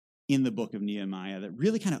in the book of Nehemiah that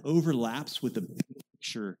really kind of overlaps with the big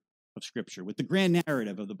picture of Scripture, with the grand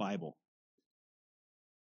narrative of the Bible.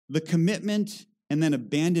 The commitment and then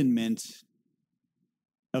abandonment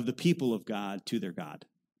of the people of God to their God.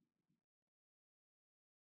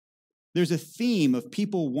 There's a theme of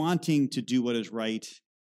people wanting to do what is right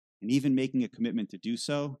and even making a commitment to do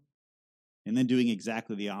so, and then doing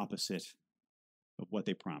exactly the opposite of what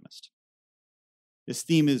they promised. This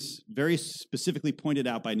theme is very specifically pointed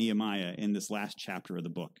out by Nehemiah in this last chapter of the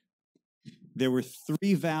book. There were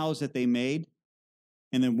 3 vows that they made,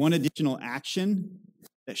 and then 1 additional action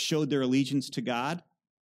that showed their allegiance to God,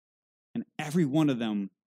 and every one of them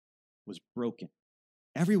was broken.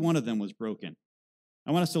 Every one of them was broken.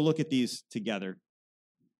 I want us to look at these together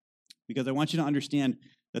because I want you to understand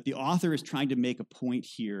that the author is trying to make a point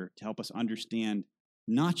here to help us understand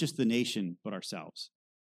not just the nation, but ourselves.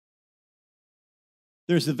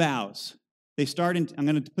 There's the vows. I'm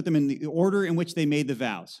going to put them in the order in which they made the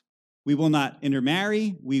vows. We will not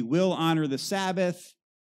intermarry. We will honor the Sabbath.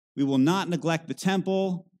 we will not neglect the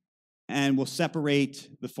temple, and we'll separate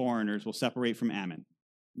the foreigners, we'll separate from Ammon.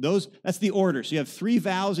 That's the order. So you have 3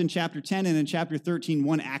 vows in chapter 10, and in chapter 13,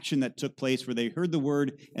 1 action that took place where they heard the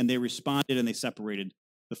word and they responded and they separated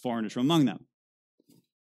the foreigners from among them.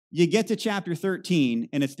 You get to chapter 13,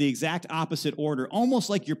 and it's the exact opposite order, almost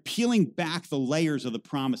like you're peeling back the layers of the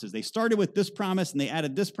promises. They started with this promise, and they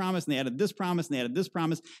added this promise, and they added this promise, and they added this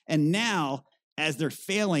promise. And now, as they're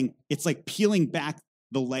failing, it's like peeling back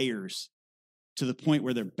the layers to the point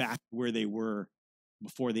where they're back where they were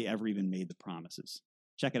before they ever even made the promises.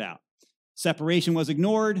 Check it out. Separation was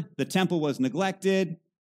ignored, the temple was neglected,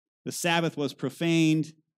 the Sabbath was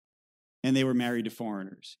profaned, and they were married to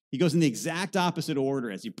foreigners. He goes in the exact opposite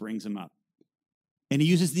order as he brings them up. And he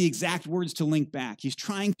uses the exact words to link back. He's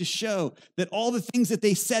trying to show that all the things that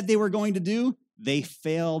they said they were going to do, they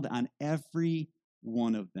failed on every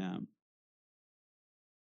one of them.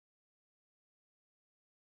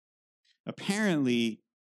 Apparently,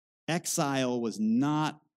 exile was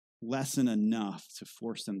not lesson enough to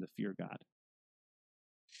force them to fear God.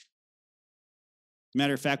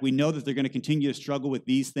 Matter of fact, we know that they're going to continue to struggle with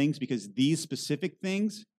these things because these specific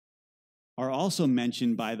things are also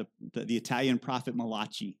mentioned by the Italian prophet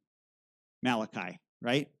Malachi,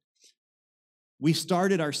 right? We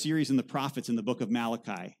started our series in the prophets in the book of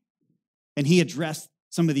Malachi, and he addressed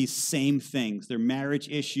some of these same things, their marriage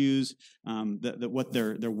issues,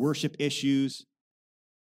 their worship issues.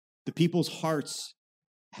 The people's hearts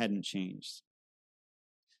hadn't changed.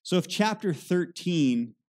 So if chapter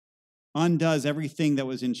 13 undoes everything that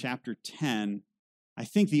was in chapter 10, I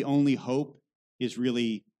think the only hope is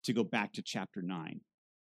really to go back to chapter 9.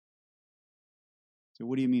 So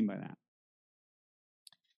what do you mean by that?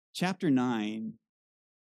 Chapter 9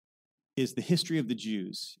 is the history of the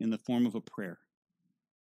Jews in the form of a prayer.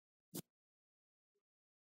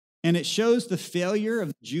 And it shows the failure of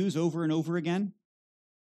the Jews over and over again.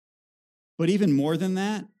 But even more than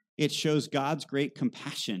that, it shows God's great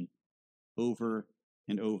compassion over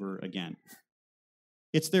and over again.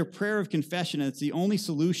 It's their prayer of confession, and it's the only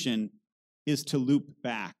solution is to loop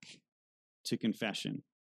back to confession.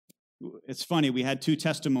 It's funny, we had 2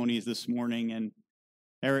 testimonies this morning, and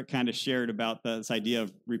Eric kind of shared about this idea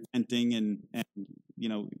of repenting and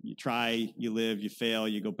you try, you live, you fail,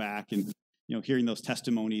 you go back, and hearing those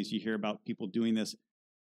testimonies, you hear about people doing this.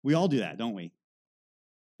 We all do that, don't we?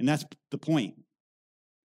 And that's the point.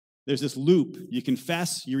 There's this loop. You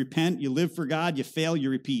confess, you repent, you live for God, you fail, you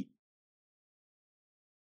repeat.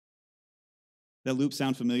 That loop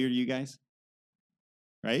sound familiar to you guys?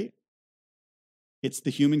 Right? It's the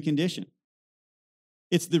human condition.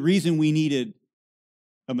 It's the reason we needed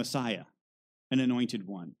a Messiah, an anointed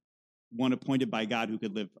one appointed by God who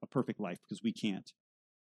could live a perfect life because we can't.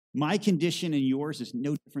 My condition and yours is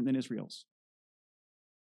no different than Israel's.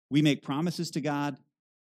 We make promises to God,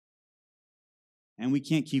 and we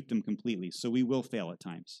can't keep them completely, so we will fail at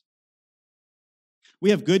times. We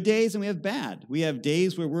have good days and we have bad. We have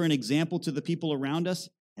days where we're an example to the people around us,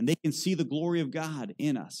 and they can see the glory of God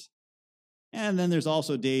in us. And then there's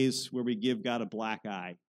also days where we give God a black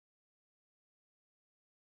eye.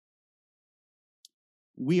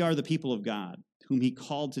 We are the people of God, whom he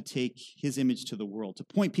called to take his image to the world, to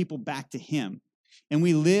point people back to him. And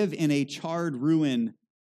we live in a charred ruin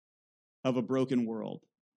of a broken world.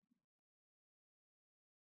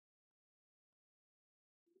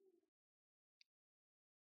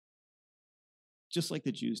 Just like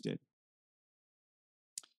the Jews did.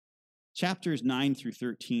 Chapters 9 through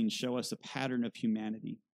 13 show us a pattern of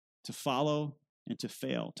humanity, to follow and to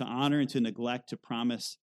fail, to honor and to neglect, to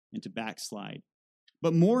promise and to backslide.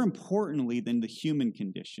 But more importantly than the human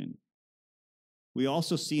condition, we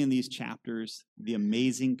also see in these chapters the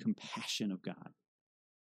amazing compassion of God.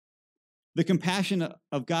 The compassion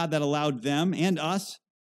of God that allowed them and us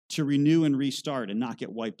to renew and restart and not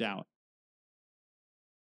get wiped out.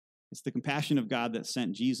 It's the compassion of God that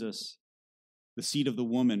sent Jesus, the seed of the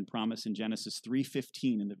woman promised in Genesis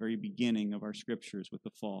 3:15 in the very beginning of our scriptures with the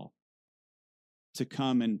fall, to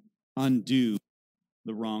come and undo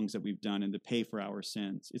the wrongs that we've done and to pay for our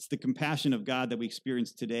sins. It's the compassion of God that we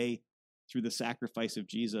experience today through the sacrifice of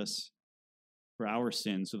Jesus for our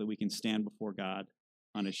sins so that we can stand before God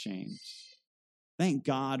unashamed. Thank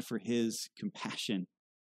God for his compassion.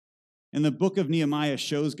 And the book of Nehemiah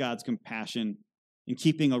shows God's compassion in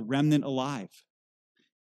keeping a remnant alive.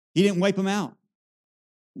 He didn't wipe them out.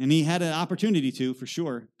 And he had an opportunity to, for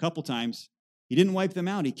sure, a couple times. He didn't wipe them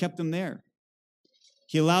out. He kept them there.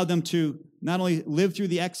 He allowed them to not only live through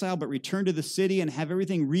the exile, but return to the city and have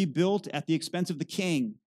everything rebuilt at the expense of the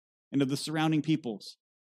king and of the surrounding peoples.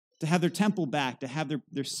 To have their temple back, to have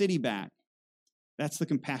their city back. That's the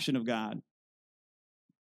compassion of God.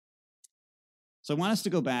 So I want us to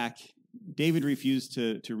go back. David refused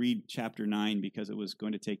to read chapter 9 because it was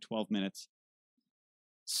going to take 12 minutes.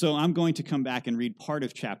 So I'm going to come back and read part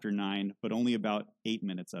of chapter 9, but only about 8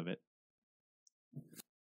 minutes of it.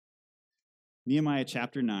 Nehemiah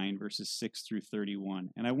chapter 9, verses 6 through 31.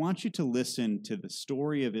 And I want you to listen to the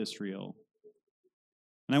story of Israel.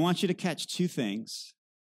 And I want you to catch two things.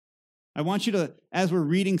 I want you to, as we're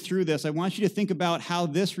reading through this, I want you to think about how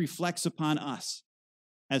this reflects upon us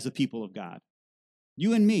as the people of God.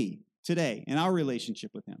 You and me today in our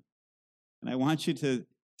relationship with him. And I want you to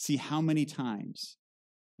see how many times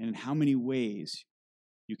and in how many ways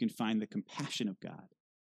you can find the compassion of God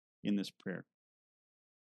in this prayer.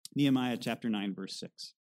 Nehemiah chapter 9, verse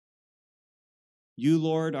 6. You,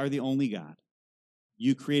 Lord, are the only God.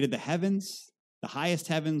 You created the heavens, the highest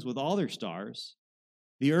heavens with all their stars,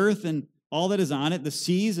 the earth and all that is on it, the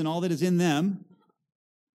seas and all that is in them.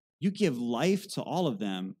 You give life to all of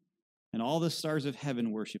them, and all the stars of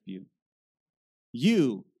heaven worship you.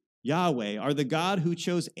 You, Yahweh, are the God who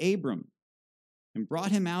chose Abram and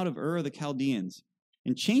brought him out of Ur of the Chaldeans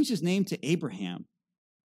and changed his name to Abraham.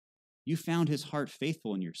 You found his heart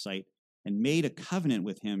faithful in your sight and made a covenant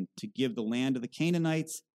with him to give the land to the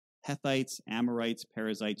Canaanites, Hethites, Amorites,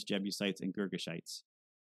 Perizzites, Jebusites, and Girgashites,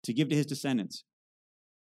 to give to his descendants.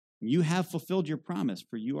 You have fulfilled your promise,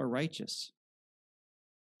 for you are righteous.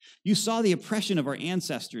 You saw the oppression of our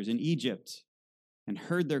ancestors in Egypt and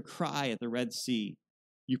heard their cry at the Red Sea.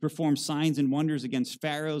 You performed signs and wonders against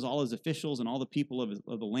Pharaoh, all his officials, and all the people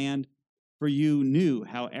of the land, for you knew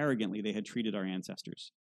how arrogantly they had treated our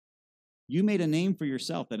ancestors. You made a name for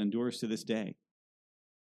yourself that endures to this day.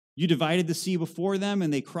 You divided the sea before them,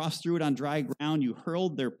 and they crossed through it on dry ground. You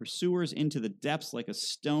hurled their pursuers into the depths like a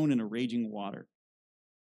stone in a raging water.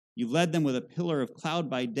 You led them with a pillar of cloud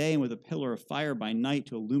by day and with a pillar of fire by night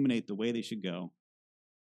to illuminate the way they should go.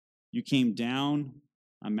 You came down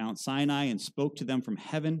on Mount Sinai and spoke to them from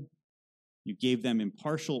heaven. You gave them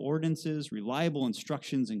impartial ordinances, reliable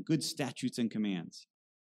instructions, and good statutes and commands.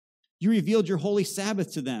 You revealed your holy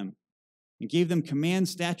Sabbath to them and gave them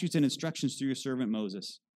commands, statutes, and instructions through your servant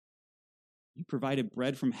Moses. You provided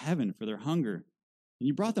bread from heaven for their hunger, and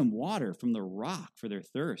you brought them water from the rock for their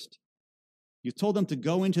thirst. You told them to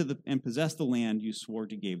go into and possess the land you swore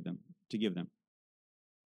to give them.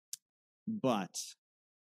 But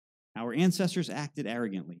our ancestors acted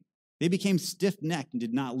arrogantly. They became stiff-necked and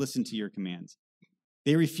did not listen to your commands.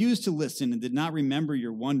 They refused to listen and did not remember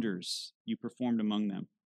your wonders you performed among them.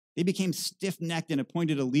 They became stiff-necked and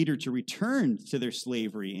appointed a leader to return to their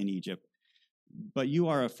slavery in Egypt. But you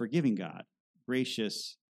are a forgiving God,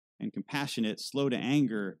 gracious and compassionate, slow to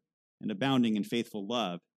anger, and abounding in faithful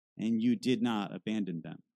love, and you did not abandon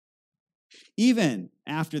them. Even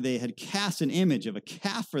after they had cast an image of a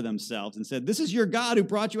calf for themselves and said, "This is your God who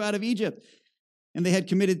brought you out of Egypt," and they had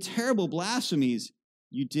committed terrible blasphemies,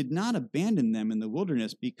 you did not abandon them in the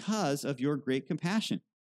wilderness because of your great compassion.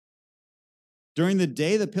 During the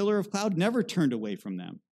day, the pillar of cloud never turned away from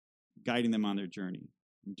them, guiding them on their journey.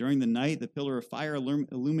 And during the night, the pillar of fire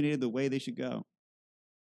illuminated the way they should go.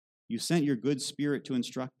 You sent your good spirit to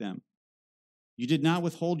instruct them. You did not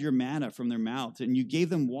withhold your manna from their mouths, and you gave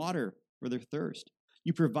them water for their thirst.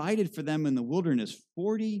 You provided for them in the wilderness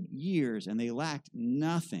 40 years, and they lacked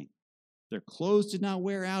nothing. Their clothes did not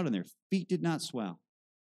wear out, and their feet did not swell.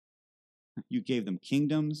 You gave them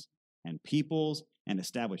kingdoms and peoples and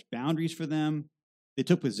established boundaries for them. They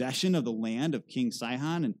took possession of the land of King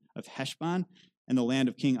Sihon and of Heshbon and the land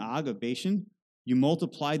of King Og of Bashan. You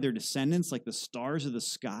multiplied their descendants like the stars of the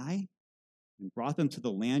sky and brought them to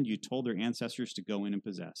the land you told their ancestors to go in and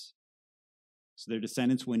possess. So their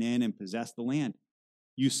descendants went in and possessed the land.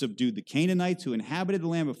 You subdued the Canaanites who inhabited the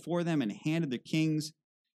land before them and handed the kings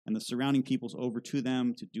and the surrounding peoples over to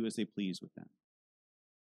them to do as they pleased with them.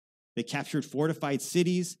 They captured fortified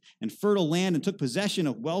cities and fertile land and took possession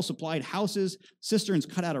of well-supplied houses, cisterns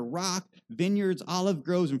cut out of rock, vineyards, olive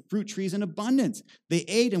groves, and fruit trees in abundance. They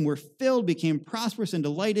ate and were filled, became prosperous, and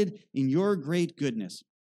delighted in your great goodness.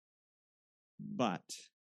 But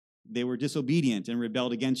they were disobedient and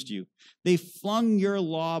rebelled against you. They flung your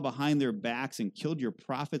law behind their backs and killed your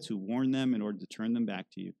prophets who warned them in order to turn them back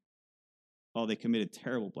to you. Oh, they committed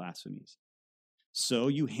terrible blasphemies. So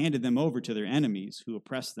you handed them over to their enemies who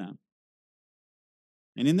oppressed them.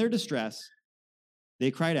 And in their distress,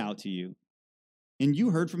 they cried out to you, and you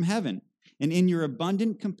heard from heaven. And in your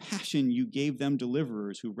abundant compassion, you gave them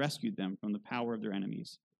deliverers who rescued them from the power of their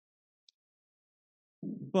enemies.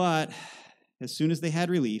 But as soon as they had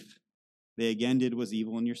relief, they again did what was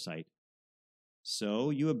evil in your sight. So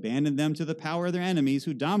you abandoned them to the power of their enemies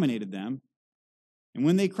who dominated them, And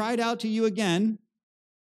when they cried out to you again,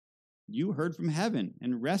 you heard from heaven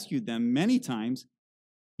and rescued them many times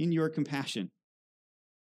in your compassion.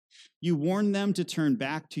 You warned them to turn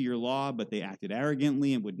back to your law, but they acted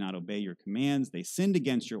arrogantly and would not obey your commands. They sinned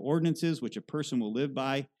against your ordinances, which a person will live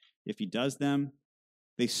by if he does them.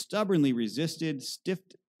 They stubbornly resisted,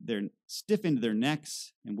 stiffened their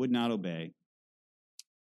necks, and would not obey.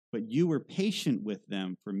 But you were patient with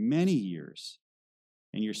them for many years,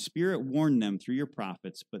 and your spirit warned them through your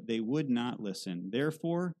prophets, but they would not listen.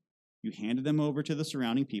 Therefore, you handed them over to the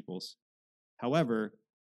surrounding peoples. However,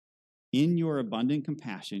 in your abundant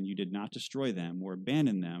compassion, you did not destroy them or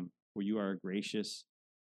abandon them, for you are a gracious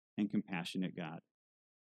and compassionate God.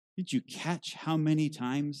 Did you catch how many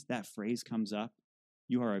times that phrase comes up?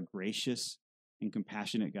 You are a gracious and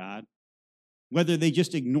compassionate God. Whether they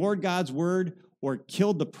just ignored God's word or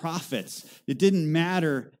killed the prophets, it didn't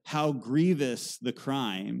matter how grievous the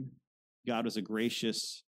crime. God was a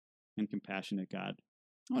gracious and compassionate God.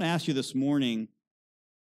 I want to ask you this morning,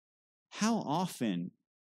 how often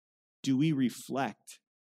do we reflect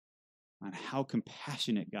on how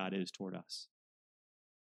compassionate God is toward us?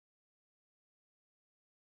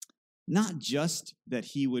 Not just that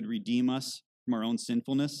he would redeem us from our own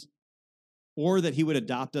sinfulness, or that he would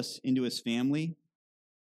adopt us into his family,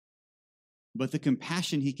 but the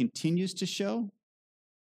compassion he continues to show,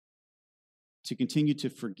 to continue to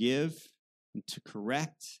forgive and to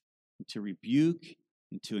correct and to rebuke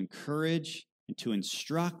and to encourage and to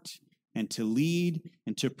instruct and to lead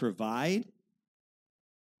and to provide.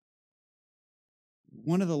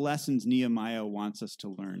 One of the lessons Nehemiah wants us to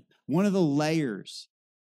learn, one of the layers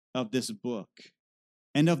of this book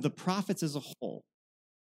and of the prophets as a whole,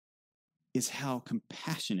 is how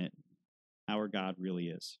compassionate our God really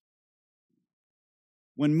is.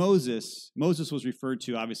 When Moses was referred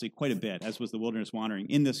to, obviously, quite a bit, as was the wilderness wandering,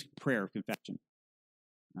 in this prayer of confession.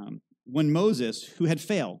 When Moses, who had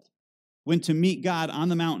failed, went to meet God on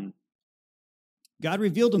the mountain, God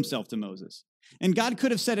revealed himself to Moses. And God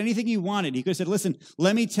could have said anything he wanted. He could have said, listen,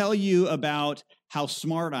 let me tell you about how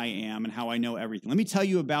smart I am and how I know everything. Let me tell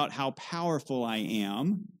you about how powerful I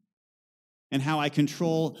am and how I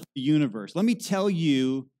control the universe. Let me tell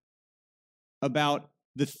you about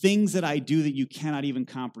the things that I do that you cannot even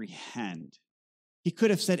comprehend. He could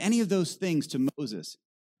have said any of those things to Moses.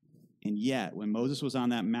 And yet, when Moses was on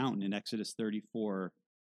that mountain in Exodus 34,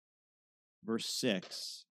 verse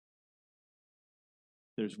 6,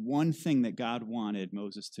 there's one thing that God wanted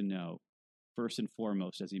Moses to know, first and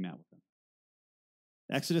foremost, as he met with him.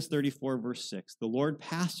 Exodus 34, verse 6, the Lord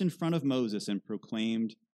passed in front of Moses and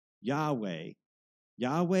proclaimed, Yahweh.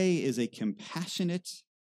 Yahweh is a compassionate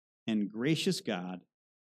and gracious God,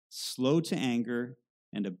 slow to anger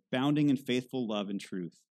and abounding in faithful love and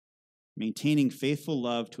truth, maintaining faithful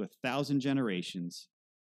love to 1,000 generations,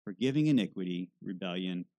 forgiving iniquity,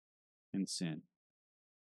 rebellion, and sin.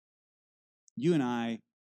 You and I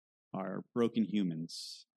are broken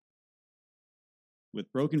humans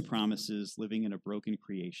with broken promises, living in a broken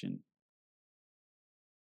creation.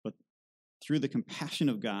 But through the compassion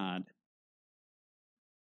of God,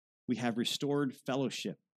 we have restored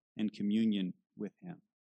fellowship and communion with him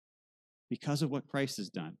because of what Christ has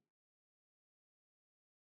done.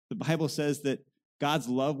 The Bible says that God's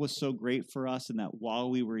love was so great for us, and that while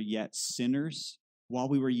we were yet sinners, while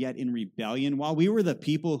we were yet in rebellion, while we were the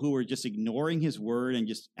people who were just ignoring his word and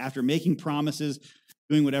just after making promises,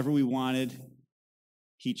 doing whatever we wanted,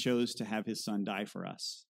 he chose to have his son die for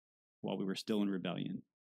us while we were still in rebellion.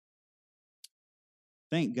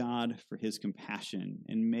 Thank God for his compassion,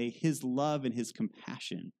 and may his love and his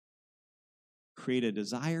compassion create a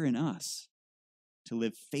desire in us to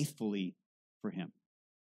live faithfully for him.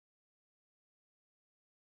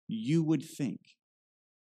 You would think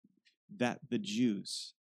that the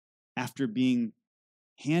Jews, after being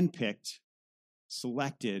handpicked,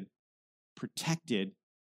 selected, protected,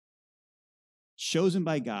 chosen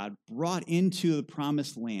by God, brought into the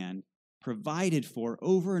promised land, provided for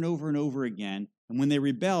over and over and over again, and when they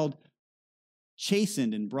rebelled,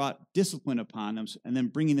 chastened and brought discipline upon them, and then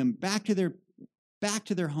bringing them back to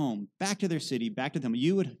their home, back to their city, back to them.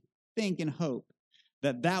 You would think and hope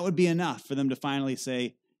that that would be enough for them to finally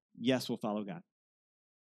say, yes, we'll follow God.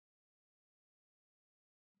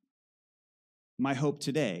 My hope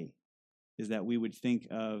today is that we would think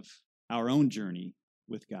of our own journey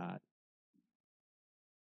with God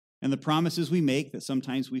and the promises we make that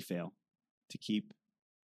sometimes we fail to keep,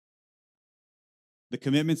 the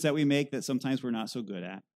commitments that we make that sometimes we're not so good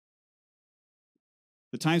at,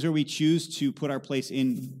 the times where we choose to put our place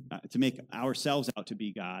in, to make ourselves out to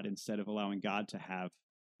be God instead of allowing God to have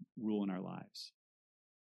rule in our lives.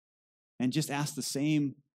 and just ask the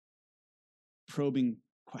same probing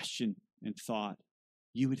question and thought,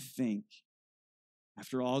 you would think,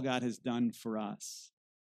 after all God has done for us,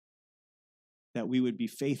 that we would be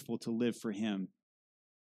faithful to live for him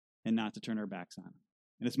and not to turn our backs on him.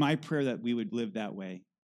 And it's my prayer that we would live that way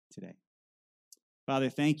today. Father,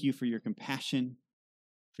 thank you for your compassion,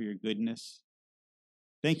 for your goodness.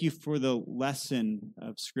 Thank you for the lesson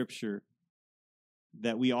of Scripture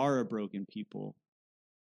that we are a broken people,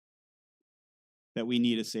 that we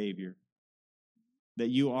need a Savior, that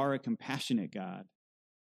you are a compassionate God,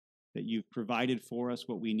 that you've provided for us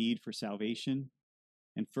what we need for salvation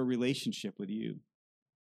and for relationship with you.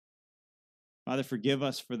 Father, forgive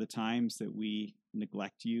us for the times that we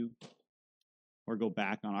neglect you or go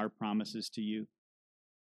back on our promises to you,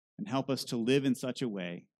 and help us to live in such a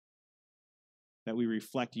way that we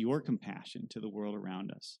reflect your compassion to the world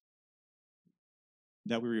around us,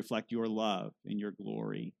 that we reflect your love and your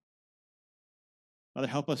glory. Father,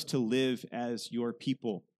 help us to live as your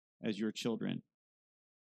people, as your children,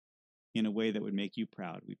 in a way that would make you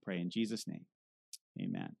proud. We pray in Jesus' name.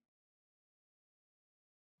 Amen.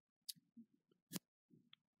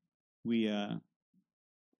 We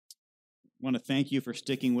want to thank you for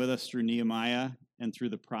sticking with us through Nehemiah and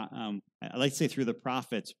through I like to say through the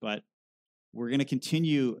prophets, but we're going to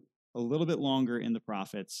continue a little bit longer in the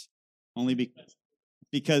prophets, only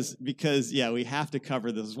because we have to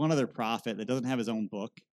cover this. There's one other prophet that doesn't have his own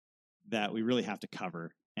book that we really have to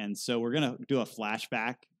cover. And so we're going to do a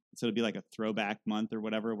flashback. So it'll be like a throwback month or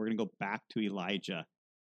whatever. We're going to go back to Elijah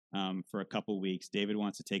for a couple weeks. David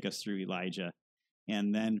wants to take us through Elijah.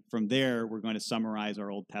 And then from there, we're going to summarize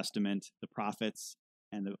our Old Testament, the prophets,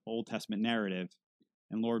 and the Old Testament narrative.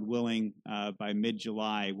 And Lord willing, by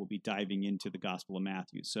mid-July, we'll be diving into the Gospel of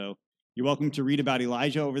Matthew. So you're welcome to read about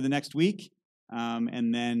Elijah over the next week.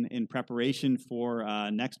 And then in preparation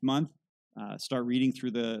for next month, start reading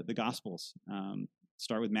through the Gospels.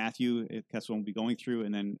 Start with Matthew, that's what we'll be going through,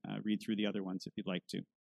 and then read through the other ones if you'd like to.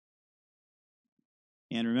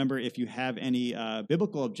 And remember, if you have any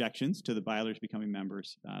biblical objections to the Bylers becoming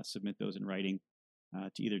members, submit those in writing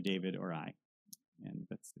to either David or I. And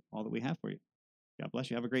that's all that we have for you. God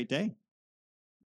bless you. Have a great day.